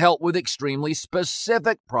even help with extremely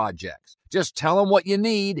specific projects. Just tell them what you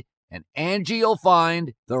need, and Angie will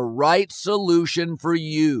find the right solution for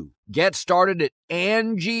you. Get started at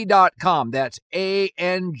Angie.com. That's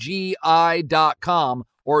ANGI.com,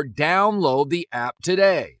 or download the app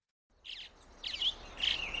today.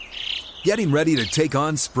 Getting ready to take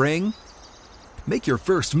on spring? Make your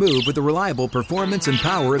first move with the reliable performance and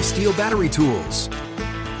power of STIHL battery tools.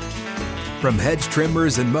 From hedge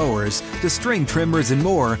trimmers and mowers to string trimmers and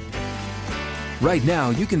more, right now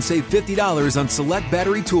you can save $50 on select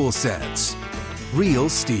battery tool sets. Real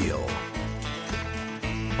STIHL.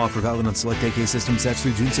 Offer valid on select AK system sets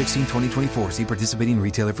through June 16, 2024. See participating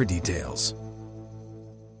retailer for details.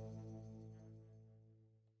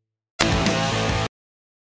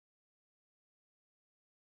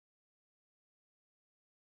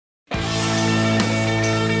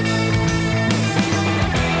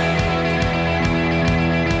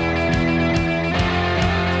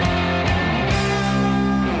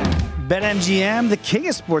 BetMGM, the king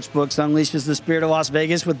of sportsbooks, unleashes the spirit of Las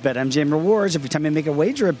Vegas with BetMGM Rewards. Every time you make a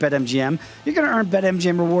wager at BetMGM, you're going to earn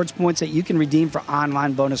BetMGM Rewards points that you can redeem for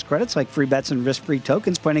online bonus credits like free bets and risk-free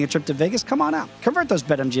tokens. Planning a trip to Vegas? Come on out. Convert those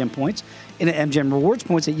BetMGM points into MGM Rewards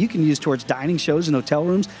points that you can use towards dining, shows, and hotel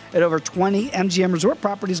rooms at over 20 MGM resort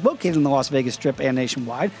properties located in the Las Vegas Strip and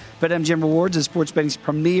nationwide. BetMGM Rewards is sports betting's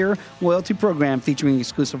premier loyalty program featuring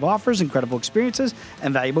exclusive offers, incredible experiences,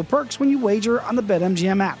 and valuable perks when you wager on the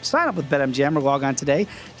BetMGM app. Sign up with BetMGM or log on today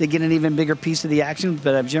to get an even bigger piece of the action with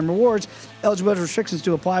BetMGM Rewards. Eligibility restrictions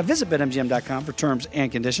do apply. Visit BetMGM.com for terms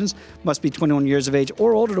and conditions. Must be 21 years of age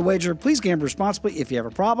or older to wager. Please gamble responsibly. If you have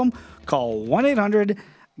a problem, call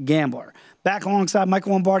 1-800-GAMBLER. Back alongside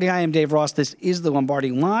Michael Lombardi, I am Dave Ross. This is the Lombardi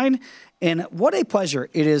Line. And what a pleasure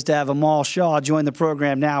it is to have Amal Shaw join the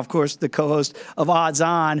program now, of course, the co-host of Odds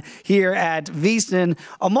On here at VSiN.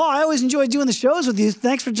 Amal, I always enjoy doing the shows with you.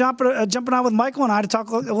 Thanks for jumping on with Michael and I to talk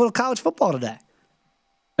a little college football today.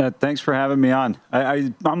 Thanks for having me on.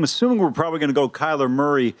 I'm assuming we're probably going to go Kyler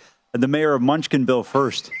Murray, the mayor of Munchkinville,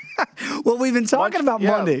 first. Well, we've been talking about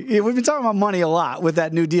money. Yeah, we've been talking about money a lot with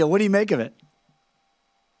that new deal. What do you make of it?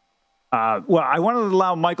 Well, I want to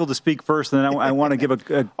allow Michael to speak first, and then I want to give a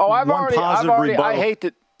positive rebuttal. I hate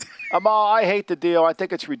it. Amal, I hate the deal. I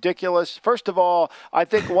think it's ridiculous. First of all, I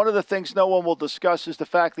think one of the things no one will discuss is the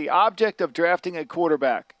fact the object of drafting a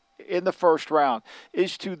quarterback in the first round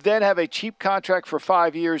is to then have a cheap contract for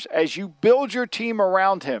 5 years as you build your team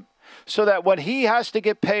around him so that when he has to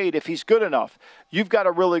get paid, if he's good enough, you've got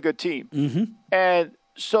a really good team. Mm-hmm. And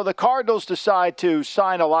So the Cardinals decide to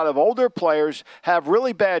sign a lot of older players, have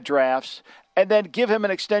really bad drafts, and then give him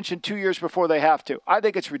an extension 2 years before they have to. I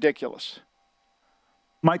think it's ridiculous.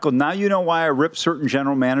 Michael, now you know why I rip certain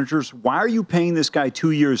general managers. Why are you paying this guy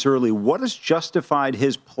 2 years early? What has justified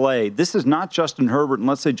his play? This is not Justin Herbert, and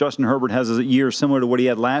let's say Justin Herbert has a year similar to what he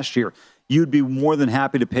had last year. You'd be more than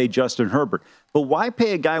happy to pay Justin Herbert. But why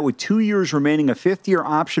pay a guy with 2 years remaining, a fifth-year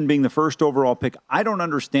option being the first overall pick? I don't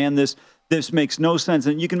understand this. This makes no sense.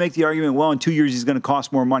 And you can make the argument, well, in 2 years he's going to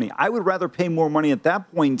cost more money. I would rather pay more money at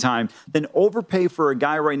that point in time than overpay for a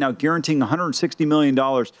guy right now guaranteeing $160 million.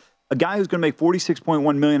 A guy who's going to make $46.1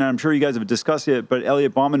 million, and I'm sure you guys have discussed it, but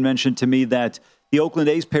Elliot Bauman mentioned to me that the Oakland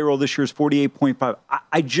A's payroll this year is $48.5.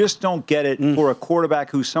 I just don't get it for a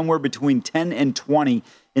quarterback who's somewhere between 10 and 20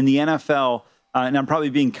 in the NFL. And I'm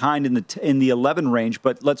probably being kind in the 11 range,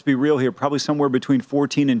 but let's be real here, probably somewhere between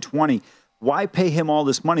 14 and 20. Why pay him all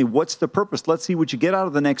this money? What's the purpose? Let's see what you get out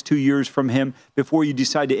of the next 2 years from him before you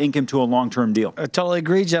decide to ink him to a long-term deal. I totally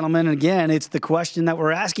agree, gentlemen. And again, it's the question that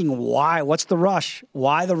we're asking. Why? What's the rush?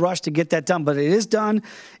 Why the rush to get that done? But it is done.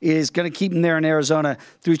 It is going to keep him there in Arizona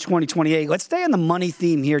through 2028. Let's stay on the money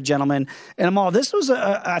theme here, gentlemen. And Amal, this was,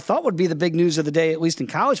 I thought, would be the big news of the day, at least in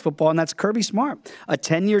college football, and that's Kirby Smart. A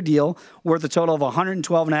 10-year deal worth a total of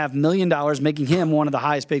 $112.5 million, making him one of the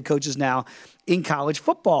highest-paid coaches now in college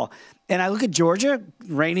football. And I look at Georgia,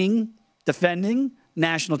 reigning, defending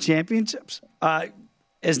national championships,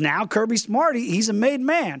 is now Kirby Smart. He's a made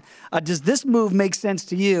man. Does this move make sense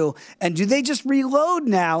to you? And do they just reload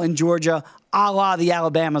now in Georgia, a la the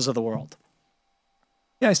Alabamas of the world?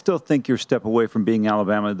 Yeah, I still think you're a step away from being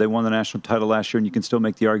Alabama. They won the national title last year, and you can still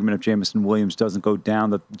make the argument if Jameson Williams doesn't go down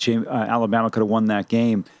that Alabama could have won that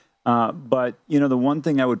game. But, the one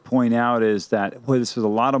thing I would point out is that, boy, this is a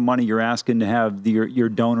lot of money you're asking to have your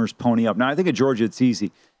donors pony up. Now, I think at Georgia it's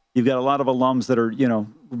easy. You've got a lot of alums that are,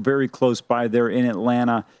 very close by there in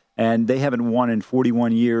Atlanta, and they haven't won in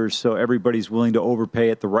 41 years, so everybody's willing to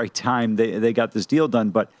overpay at the right time. They got this deal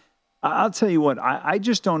done. But I'll tell you what, I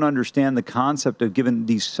just don't understand the concept of giving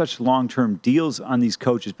these such long-term deals on these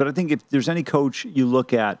coaches. But I think if there's any coach you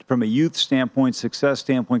look at from a youth standpoint, success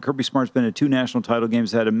standpoint, Kirby Smart's been in 2 national title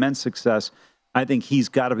games, had immense success. I think he's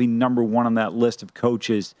got to be number one on that list of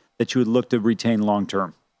coaches that you would look to retain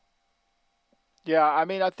long-term. Yeah,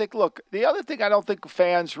 I think, look, the other thing I don't think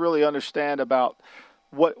fans really understand about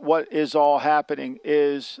what is all happening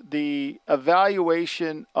is the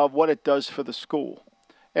evaluation of what it does for the school.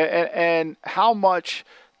 And how much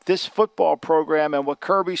this football program and what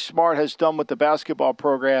Kirby Smart has done with the basketball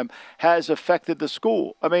program has affected the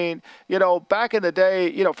school. I mean, back in the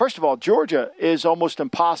day, first of all, Georgia is almost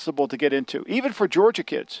impossible to get into, even for Georgia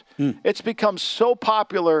kids. It's become so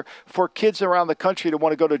popular for kids around the country to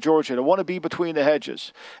want to go to Georgia, to want to be between the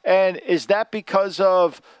hedges. And is that because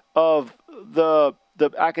of the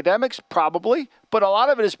academics? Probably. But a lot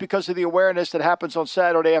of it is because of the awareness that happens on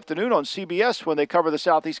Saturday afternoon on CBS when they cover the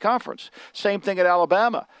Southeast Conference. Same thing at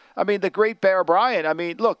Alabama. I mean, the great Bear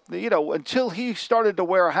Bryant, look, until he started to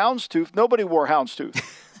wear a houndstooth, nobody wore houndstooth,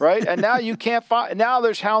 right? And now you can't find, now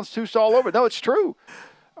there's houndstooths all over. No, it's true.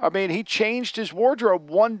 He changed his wardrobe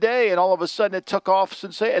one day and all of a sudden it took off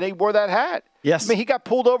and he wore that hat. Yes. He got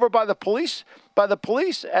pulled over by the police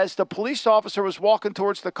as the police officer was walking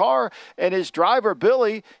towards the car, and his driver,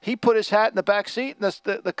 Billy, he put his hat in the back seat, and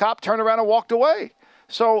the cop turned around and walked away.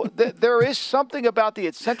 So there is something about the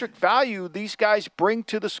eccentric value these guys bring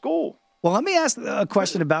to the school. Well, let me ask a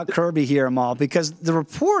question about Kirby here, Amal, because the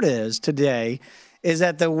report is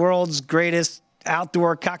that the world's greatest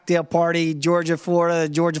outdoor cocktail party,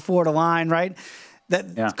 Georgia-Florida line, right?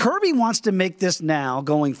 Kirby wants to make this now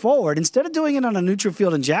going forward. Instead of doing it on a neutral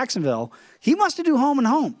field in Jacksonville, he wants to do home and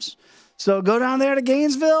homes. So go down there to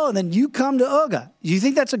Gainesville, and then you come to UGA. Do you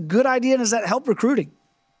think that's a good idea, and does that help recruiting?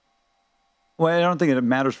 Well, I don't think it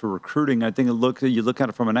matters for recruiting. I think you look at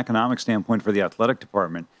it from an economic standpoint for the athletic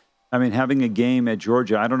department. Having a game at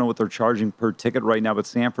Georgia, I don't know what they're charging per ticket right now, but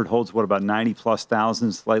Stanford holds, about 90-plus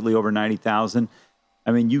thousand, slightly over 90,000.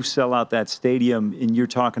 You sell out that stadium, and you're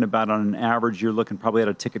talking about on an average, you're looking probably at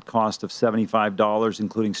a ticket cost of $75,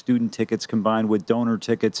 including student tickets combined with donor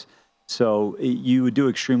tickets. So you would do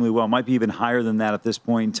extremely well. Might be even higher than that at this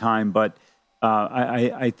point in time, but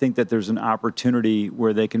I think that there's an opportunity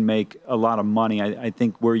where they can make a lot of money. I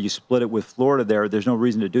think where you split it with Florida there's no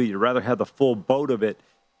reason to do it. You'd rather have the full boat of it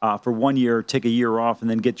for 1 year, take a year off, and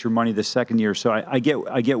then get your money the second year. So I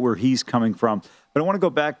get where he's coming from. But I want to go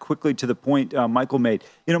back quickly to the point Michael made.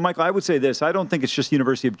 Michael, I would say this. I don't think it's just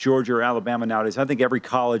University of Georgia or Alabama nowadays. I think every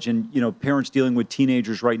college and, parents dealing with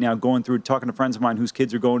teenagers right now, going through, talking to friends of mine whose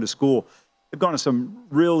kids are going to school. they've gone to some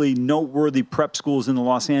really noteworthy prep schools in the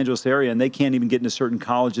Los Angeles area, and they can't even get into certain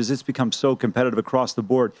colleges. It's become so competitive across the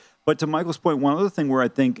board. But to Michael's point, one other thing where I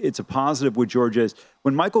think it's a positive with Georgia is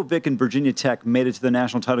when Michael Vick and Virginia Tech made it to the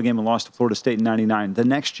national title game and lost to Florida State in '99, the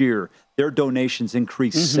next year, their donations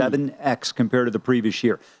increased 7x compared to the previous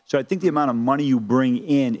year. So I think the amount of money you bring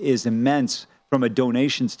in is immense from a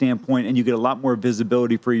donation standpoint, and you get a lot more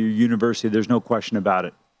visibility for your university. There's no question about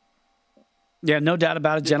it. Yeah, no doubt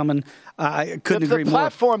about it, gentlemen. I couldn't agree more. The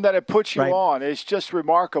platform that it puts you Right. on is just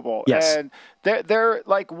remarkable. Yes. And they're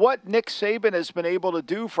like what Nick Saban has been able to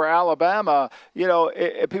do for Alabama. You know,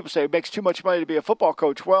 people say it makes too much money to be a football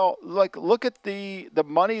coach. Well, like look at the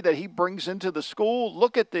money that he brings into the school.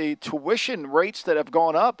 Look at the tuition rates that have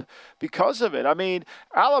gone up because of it. I mean,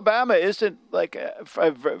 Alabama isn't like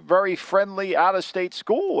a very friendly out-of-state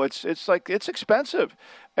school. It's expensive.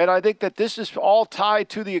 And I think that this is all tied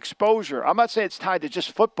to the exposure. I'm not saying it's tied to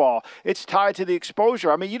just football. It's tied to the exposure.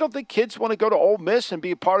 I mean, you don't think kids want to go to Ole Miss and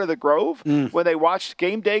be a part of the Grove when they watch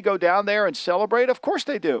game day go down there and celebrate? Of course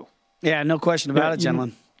they do. Yeah, no question about it,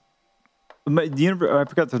 gentlemen. I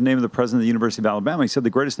forgot the name of the president of the University of Alabama. He said the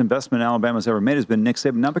greatest investment Alabama's ever made has been Nick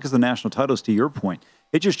Saban, not because of the national titles, to your point.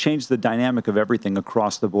 It just changed the dynamic of everything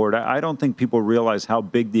across the board. I don't think people realize how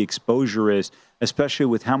big the exposure is, especially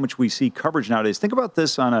with how much we see coverage nowadays. Think about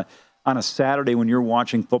this on a Saturday when you're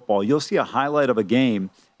watching football. You'll see a highlight of a game,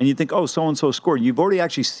 and you think, oh, so-and-so scored. You've already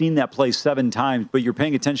actually seen that play 7 times, but you're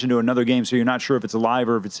paying attention to another game, so you're not sure if it's alive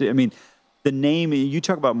or if it's – I mean – the name, you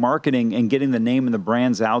talk about marketing and getting the name and the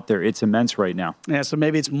brands out there. It's immense right now. Yeah, so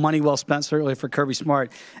maybe it's money well spent, certainly, for Kirby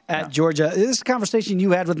Smart at Georgia. This is a conversation you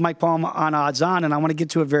had with Mike Palm on Odds On, and I want to get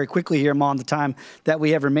to it very quickly here, Mal, on the time that we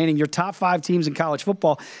have remaining. Your top 5 teams in college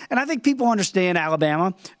football. And I think people understand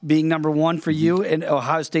Alabama being number 1 for you, and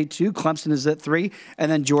Ohio State 2. Clemson is at 3.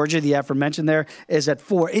 And then Georgia, the aforementioned there, is at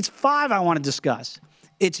 4. It's 5 I want to discuss.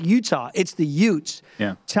 It's Utah. It's the Utes.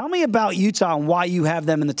 Yeah. Tell me about Utah and why you have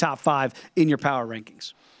them in the top 5 in your power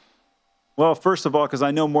rankings. Well, first of all, because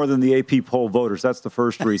I know more than the AP poll voters. That's the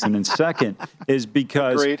first reason. And second is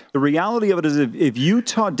because the reality of it is if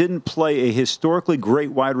Utah didn't play a historically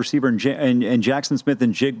great wide receiver in Jackson Smith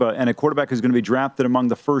and Jigba and a quarterback who's going to be drafted among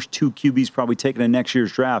the first 2 QBs probably taken in next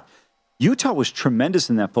year's draft, Utah was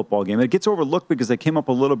tremendous in that football game. It gets overlooked because they came up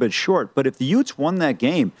a little bit short. But if the Utes won that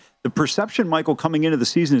game, the perception, Michael, coming into the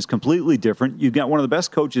season is completely different. You've got one of the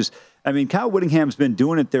best coaches. I mean, Kyle Whittingham's been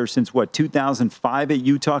doing it there since, 2005 at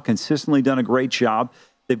Utah, consistently done a great job.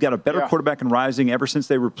 They've got a better quarterback in Rising ever since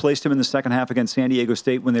they replaced him in the second half against San Diego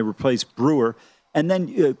State when they replaced Brewer. And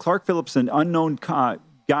then Clark Phillips, an unknown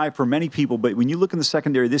guy for many people, but when you look in the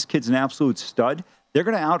secondary, this kid's an absolute stud. They're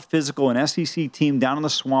going to out-physical an SEC team down in the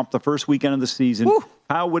swamp the first weekend of the season. Woo.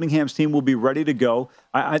 Kyle Whittingham's team will be ready to go.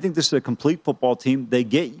 I think this is a complete football team. They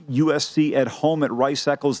get USC at home at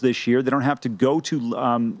Rice-Eccles this year. They don't have to go to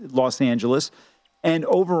Los Angeles. And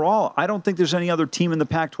overall, I don't think there's any other team in the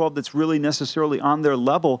Pac-12 that's really necessarily on their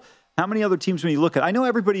level. How many other teams, when you look at, I know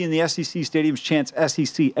everybody in the SEC stadiums chants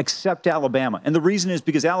SEC except Alabama. And the reason is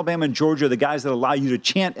because Alabama and Georgia are the guys that allow you to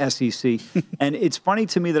chant SEC. And it's funny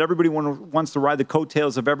to me that everybody wants to ride the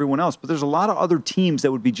coattails of everyone else. But there's a lot of other teams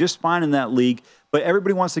that would be just fine in that league. But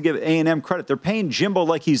everybody wants to give A&M credit. They're paying Jimbo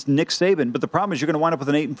like he's Nick Saban. But the problem is you're going to wind up with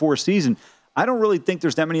an 8-4 season. I don't really think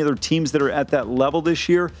there's that many other teams that are at that level this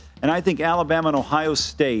year. And I think Alabama and Ohio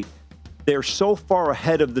State, they're so far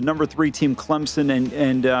ahead of the number 3 team, Clemson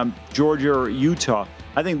and Georgia or Utah.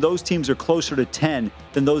 I think those teams are closer to 10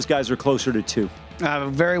 than those guys are closer to 2.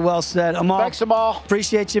 Very well said. Amal, thanks, Amal.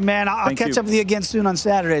 Appreciate you, man. I'll catch up with you again soon on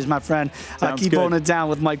Saturdays, my friend. Keep holding it down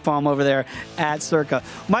with Mike Palm over there at Circa.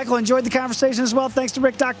 Michael, enjoyed the conversation as well. Thanks to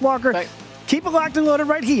Rick Doc Walker. Thanks. Keep it locked and loaded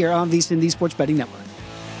right here on VSiN, the Sports Betting Network.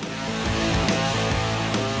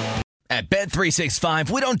 At Bet365,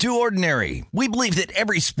 we don't do ordinary. We believe that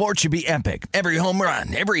every sport should be epic. Every home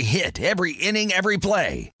run, every hit, every inning, every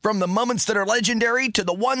play. From the moments that are legendary to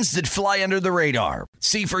the ones that fly under the radar.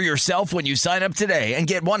 See for yourself when you sign up today and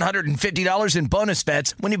get $150 in bonus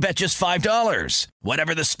bets when you bet just $5.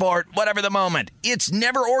 Whatever the sport, whatever the moment, it's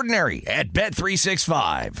never ordinary at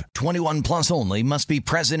Bet365. 21 plus only. Must be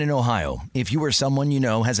present in Ohio. If you or someone you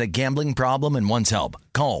know has a gambling problem and wants help,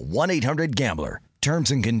 call 1-800-GAMBLER.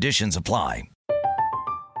 Terms and conditions apply.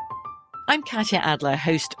 I'm Katya Adler,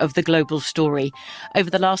 host of The Global Story.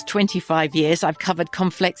 Over the last 25 years, I've covered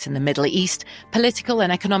conflicts in the Middle East, political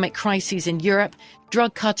and economic crises in Europe,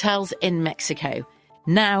 drug cartels in Mexico.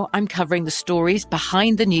 Now I'm covering the stories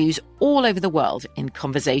behind the news all over the world in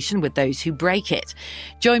conversation with those who break it.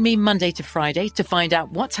 Join me Monday to Friday to find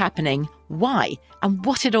out what's happening, why, and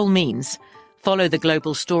what it all means. Follow The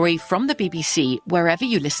Global Story from the BBC wherever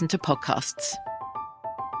you listen to podcasts.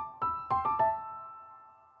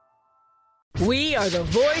 We are the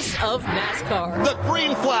voice of NASCAR. The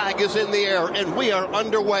green flag is in the air, and we are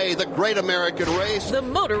underway. The Great American Race. The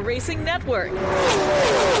Motor Racing Network.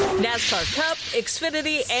 NASCAR Cup,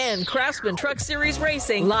 Xfinity, and Craftsman Truck Series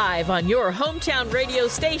Racing live on your hometown radio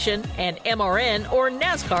station and MRN or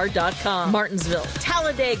NASCAR.com. Martinsville,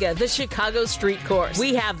 Talladega, the Chicago Street Course.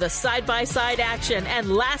 We have the side-by-side action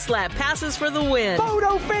and last lap passes for the win.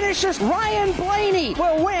 Photo finishes. Ryan Blaney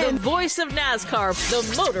will win. The voice of NASCAR,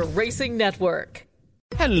 the Motor Racing Network.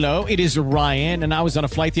 Hello, it is Ryan, and I was on a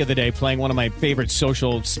flight the other day playing one of my favorite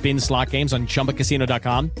social spin slot games on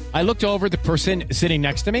ChumbaCasino.com. I looked over at the person sitting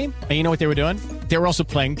next to me, and you know what they were doing? They were also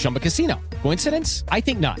playing Chumba Casino. Coincidence? I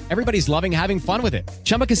think not. Everybody's loving having fun with it.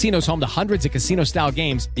 Chumba Casino is home to hundreds of casino-style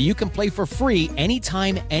games that you can play for free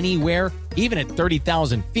anytime, anywhere, even at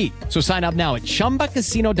 30,000 feet. So sign up now at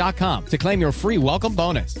ChumbaCasino.com to claim your free welcome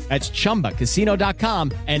bonus. That's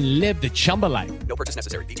ChumbaCasino.com and live the Chumba life. No purchase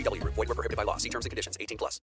necessary. VGW. Void where prohibited by law. See terms and conditions. 18+.